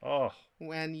note Oh,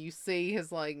 when you see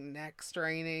his like neck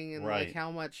straining and like right. how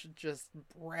much just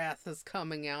breath is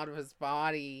coming out of his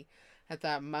body at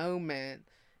that moment,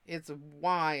 it's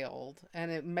wild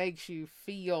and it makes you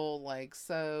feel like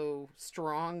so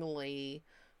strongly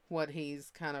what he's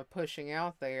kind of pushing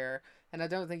out there. And I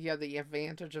don't think you have the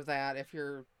advantage of that if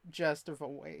you're just a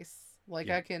voice. Like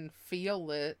Yeah. I can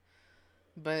feel it,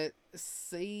 but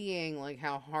seeing like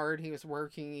how hard he was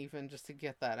working even just to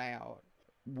get that out.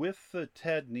 With the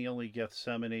Ted Neely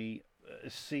Gethsemane,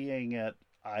 seeing it,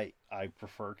 I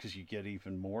prefer because you get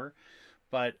even more.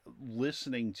 But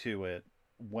listening to it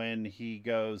when he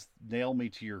goes, "Nail me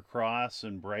to your cross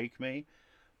and break me,"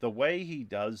 the way he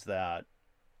does that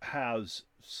has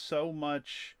so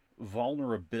much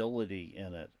vulnerability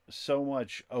in it, so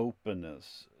much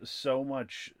openness, so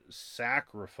much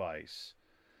sacrifice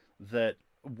that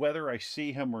whether I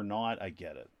see him or not, I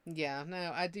get it. Yeah,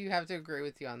 no, I do have to agree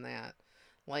with you on that.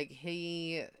 Like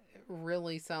he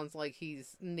really sounds like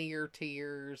he's near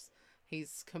tears.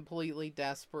 He's completely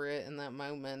desperate in that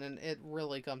moment and it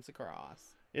really comes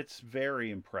across. It's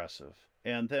very impressive.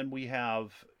 And then we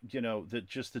have,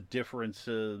 just the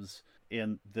differences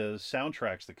in the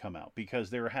soundtracks that come out because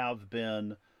there have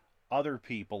been other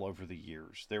people over the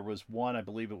years. There was one, I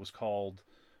believe it was called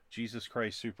Jesus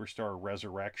Christ Superstar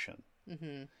Resurrection.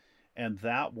 Mhm. And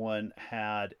that one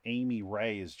had Amy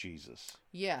Ray as Jesus.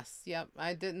 Yes, yep.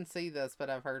 I didn't see this, but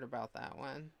I've heard about that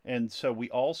one. And so we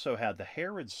also had the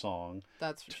Herod song.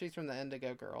 She's from the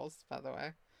Indigo Girls, by the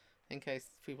way, in case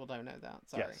people don't know that.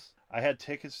 Sorry. Yes. I had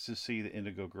tickets to see the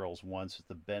Indigo Girls once at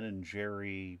the Ben and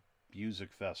Jerry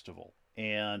Music Festival.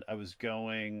 And I was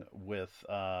going with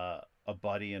a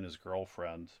buddy and his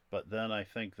girlfriend, but then I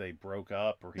think they broke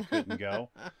up or he couldn't go.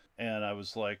 And I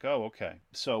was like, oh, okay.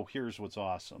 So here's what's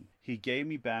awesome. He gave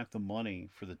me back the money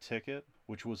for the ticket,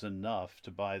 which was enough to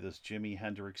buy this Jimi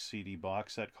Hendrix CD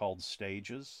box set called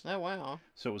Stages. Oh, wow.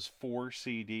 So it was 4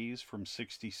 CDs from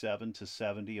 67 to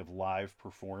 70 of live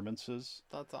performances.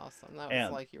 That's awesome. That was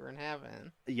And like you were in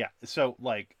heaven. yeah, so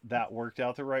like that worked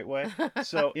out the right way.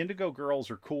 So Indigo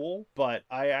Girls are cool, but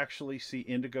I actually see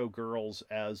Indigo Girls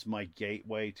as my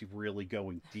gateway to really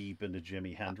going deep into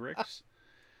Jimi Hendrix.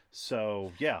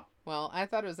 So yeah, Well, I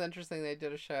thought it was interesting they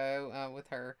did a show with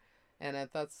her in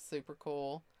it. That's super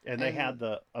cool. and they had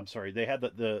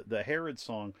the Herod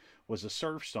song was a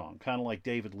surf song, kind of like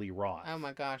David Lee Roth. Oh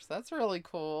my gosh, that's really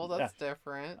cool. That's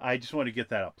different. I just want to get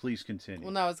that up. Please continue.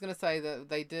 Well, no, I was going to say that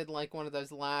they did like one of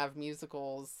those live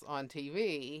musicals on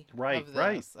TV. Right, of this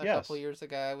right, a yes. couple years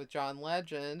ago with John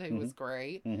Legend, who was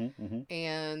great,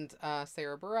 and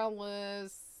Sarah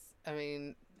Bareilles. I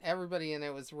mean, everybody in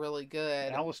it was really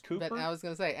good. Alice Cooper. But I was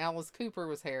going to say Alice Cooper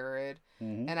was Herod,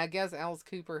 and I guess Alice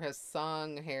Cooper has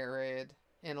sung Herod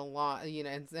in a lot, you know,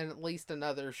 in at least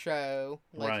another show.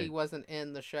 Like Right. he wasn't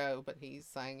in the show, but he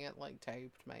sang it like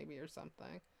taped maybe or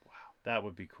something. Wow, that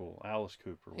would be cool. Alice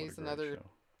Cooper. What He's a great another show.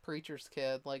 preacher's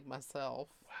kid like myself.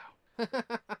 Wow.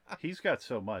 He's got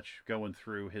so much going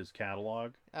through his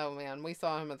catalog Oh man, we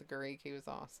saw him at the Greek. He was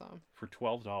awesome. for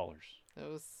 $12. It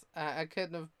was I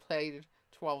couldn't have paid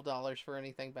 $12 for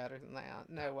anything better than that.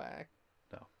 No way.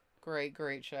 No. Great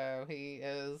show. He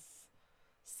is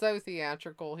so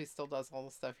theatrical. He still does all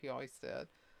the stuff he always did.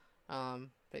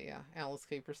 But yeah, Alice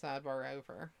Cooper sidebar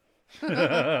over.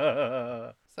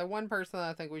 So one person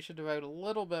I think we should devote a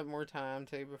little bit more time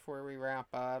to before we wrap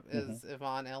up is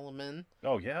Yvonne Elliman,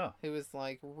 Oh yeah. who was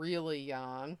like really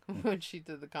young when she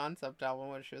did the concept album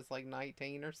when she was like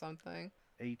 19 or something.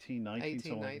 18, 19, 18,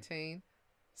 something like 19.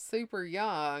 Super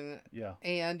young, that. Yeah.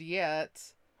 and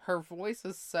yet her voice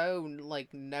is so like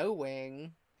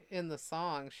knowing in the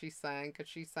song she sang, because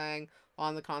she sang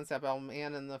on the concept album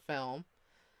and in the film.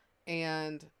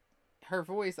 And her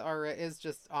voice is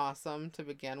just awesome to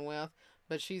begin with,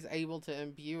 but she's able to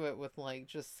imbue it with like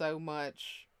just so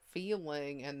much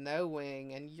feeling and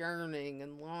knowing and yearning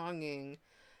and longing.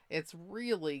 It's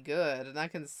really good, and I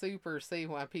can super see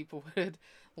why people would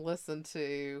listen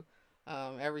to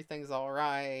Everything's All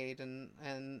Right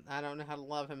and I Don't Know How to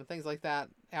Love Him and things like that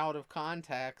out of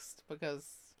context, because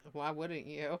why wouldn't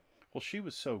you? Well, she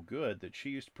was so good that she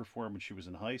used to perform when she was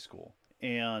in high school,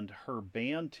 and her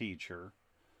band teacher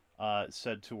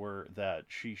said to her that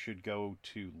she should go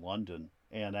to London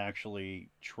and actually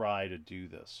try to do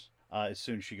this as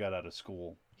soon as she got out of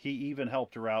school. He even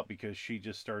helped her out because she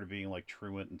just started being like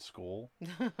truant in school,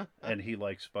 and he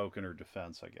like spoke in her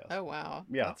defense, I guess. Oh wow.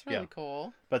 Yeah, That's really yeah.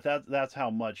 cool. But that's how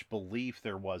much belief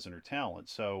there was in her talent.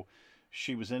 So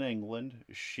she was in England,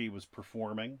 she was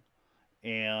performing,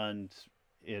 and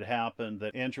it happened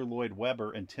that Andrew Lloyd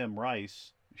Webber and Tim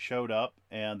Rice showed up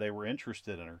and they were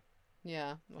interested in her.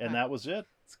 Yeah. And that was it.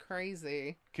 It's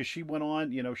crazy. Because she went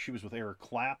on, you know, she was with Eric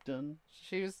Clapton.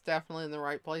 She was definitely in the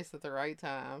right place at the right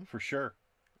time. For sure.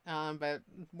 But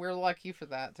we're lucky for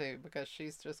that too, because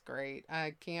she's just great.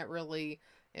 I can't really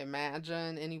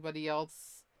imagine anybody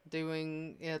else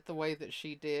doing it the way that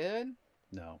she did.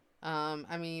 No.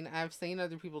 I mean, I've seen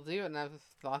other people do it and I've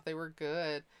thought they were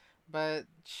good, but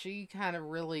she kind of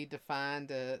really defined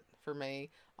it for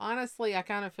me. Honestly, I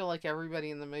kind of feel like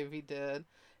everybody in the movie did.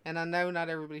 And I know not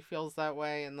everybody feels that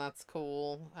way, and that's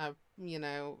cool.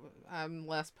 I'm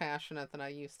less passionate than I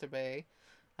used to be.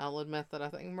 I'll admit that I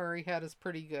think Murray Head is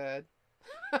pretty good.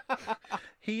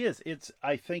 He is.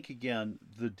 I think, again,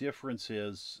 the difference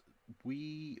is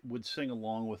we would sing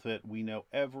along with it. We know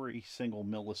every single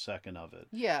millisecond of it.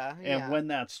 Yeah. And when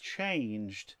that's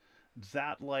changed,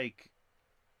 that, like,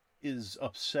 is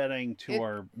upsetting to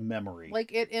our memory.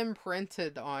 Like, it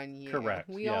imprinted on you. Correct.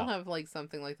 We all have, like,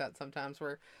 something like that sometimes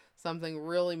where something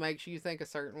really makes you think a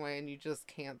certain way and you just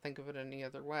can't think of it any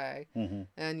other way. Mm-hmm.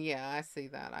 And yeah, I see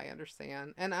that. I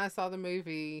understand. And I saw the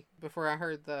movie before I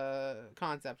heard the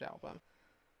concept album.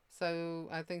 So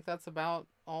I think that's about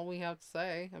all we have to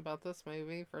say about this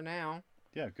movie for now.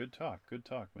 Yeah, good talk. Good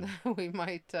talk, man. We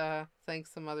might think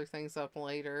some other things up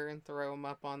later and throw them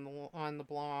up on the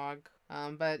blog.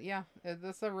 But yeah,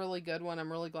 this is a really good one.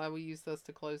 I'm really glad we used this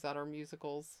to close out our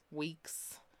musicals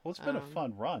weeks. Well, it's been a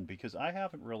fun run because I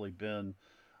haven't really been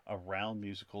around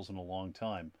musicals in a long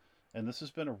time. And this has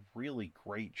been a really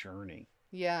great journey.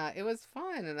 Yeah, it was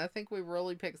fun. And I think we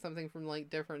really picked something from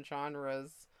like different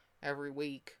genres every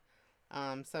week.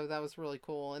 So that was really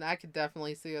cool. And I could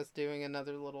definitely see us doing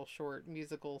another little short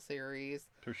musical series.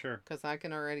 For sure. Because I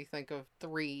can already think of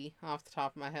 3 off the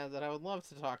top of my head that I would love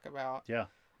to talk about. Yeah.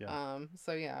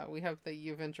 So yeah, we hope that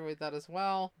you've enjoyed that as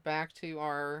well. Back to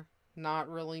our not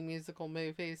really musical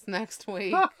movies next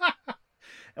week.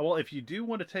 Well, if you do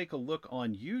want to take a look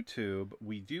on YouTube,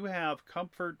 we do have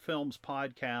Comfort Films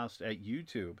Podcast at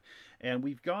YouTube. And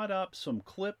we've got up some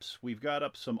clips, we've got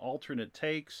up some alternate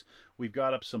takes, we've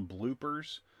got up some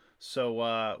bloopers.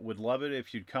 So would love it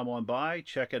if you'd come on by,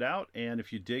 check it out, and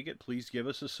if you dig it, please give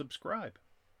us a subscribe.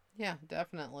 Yeah,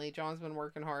 definitely. John's been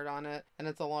working hard on it, and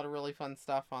it's a lot of really fun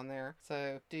stuff on there.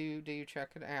 So do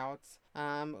check it out.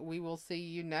 We will see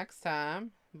you next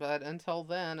time. But until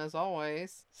then, as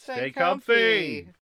always, Stay comfy.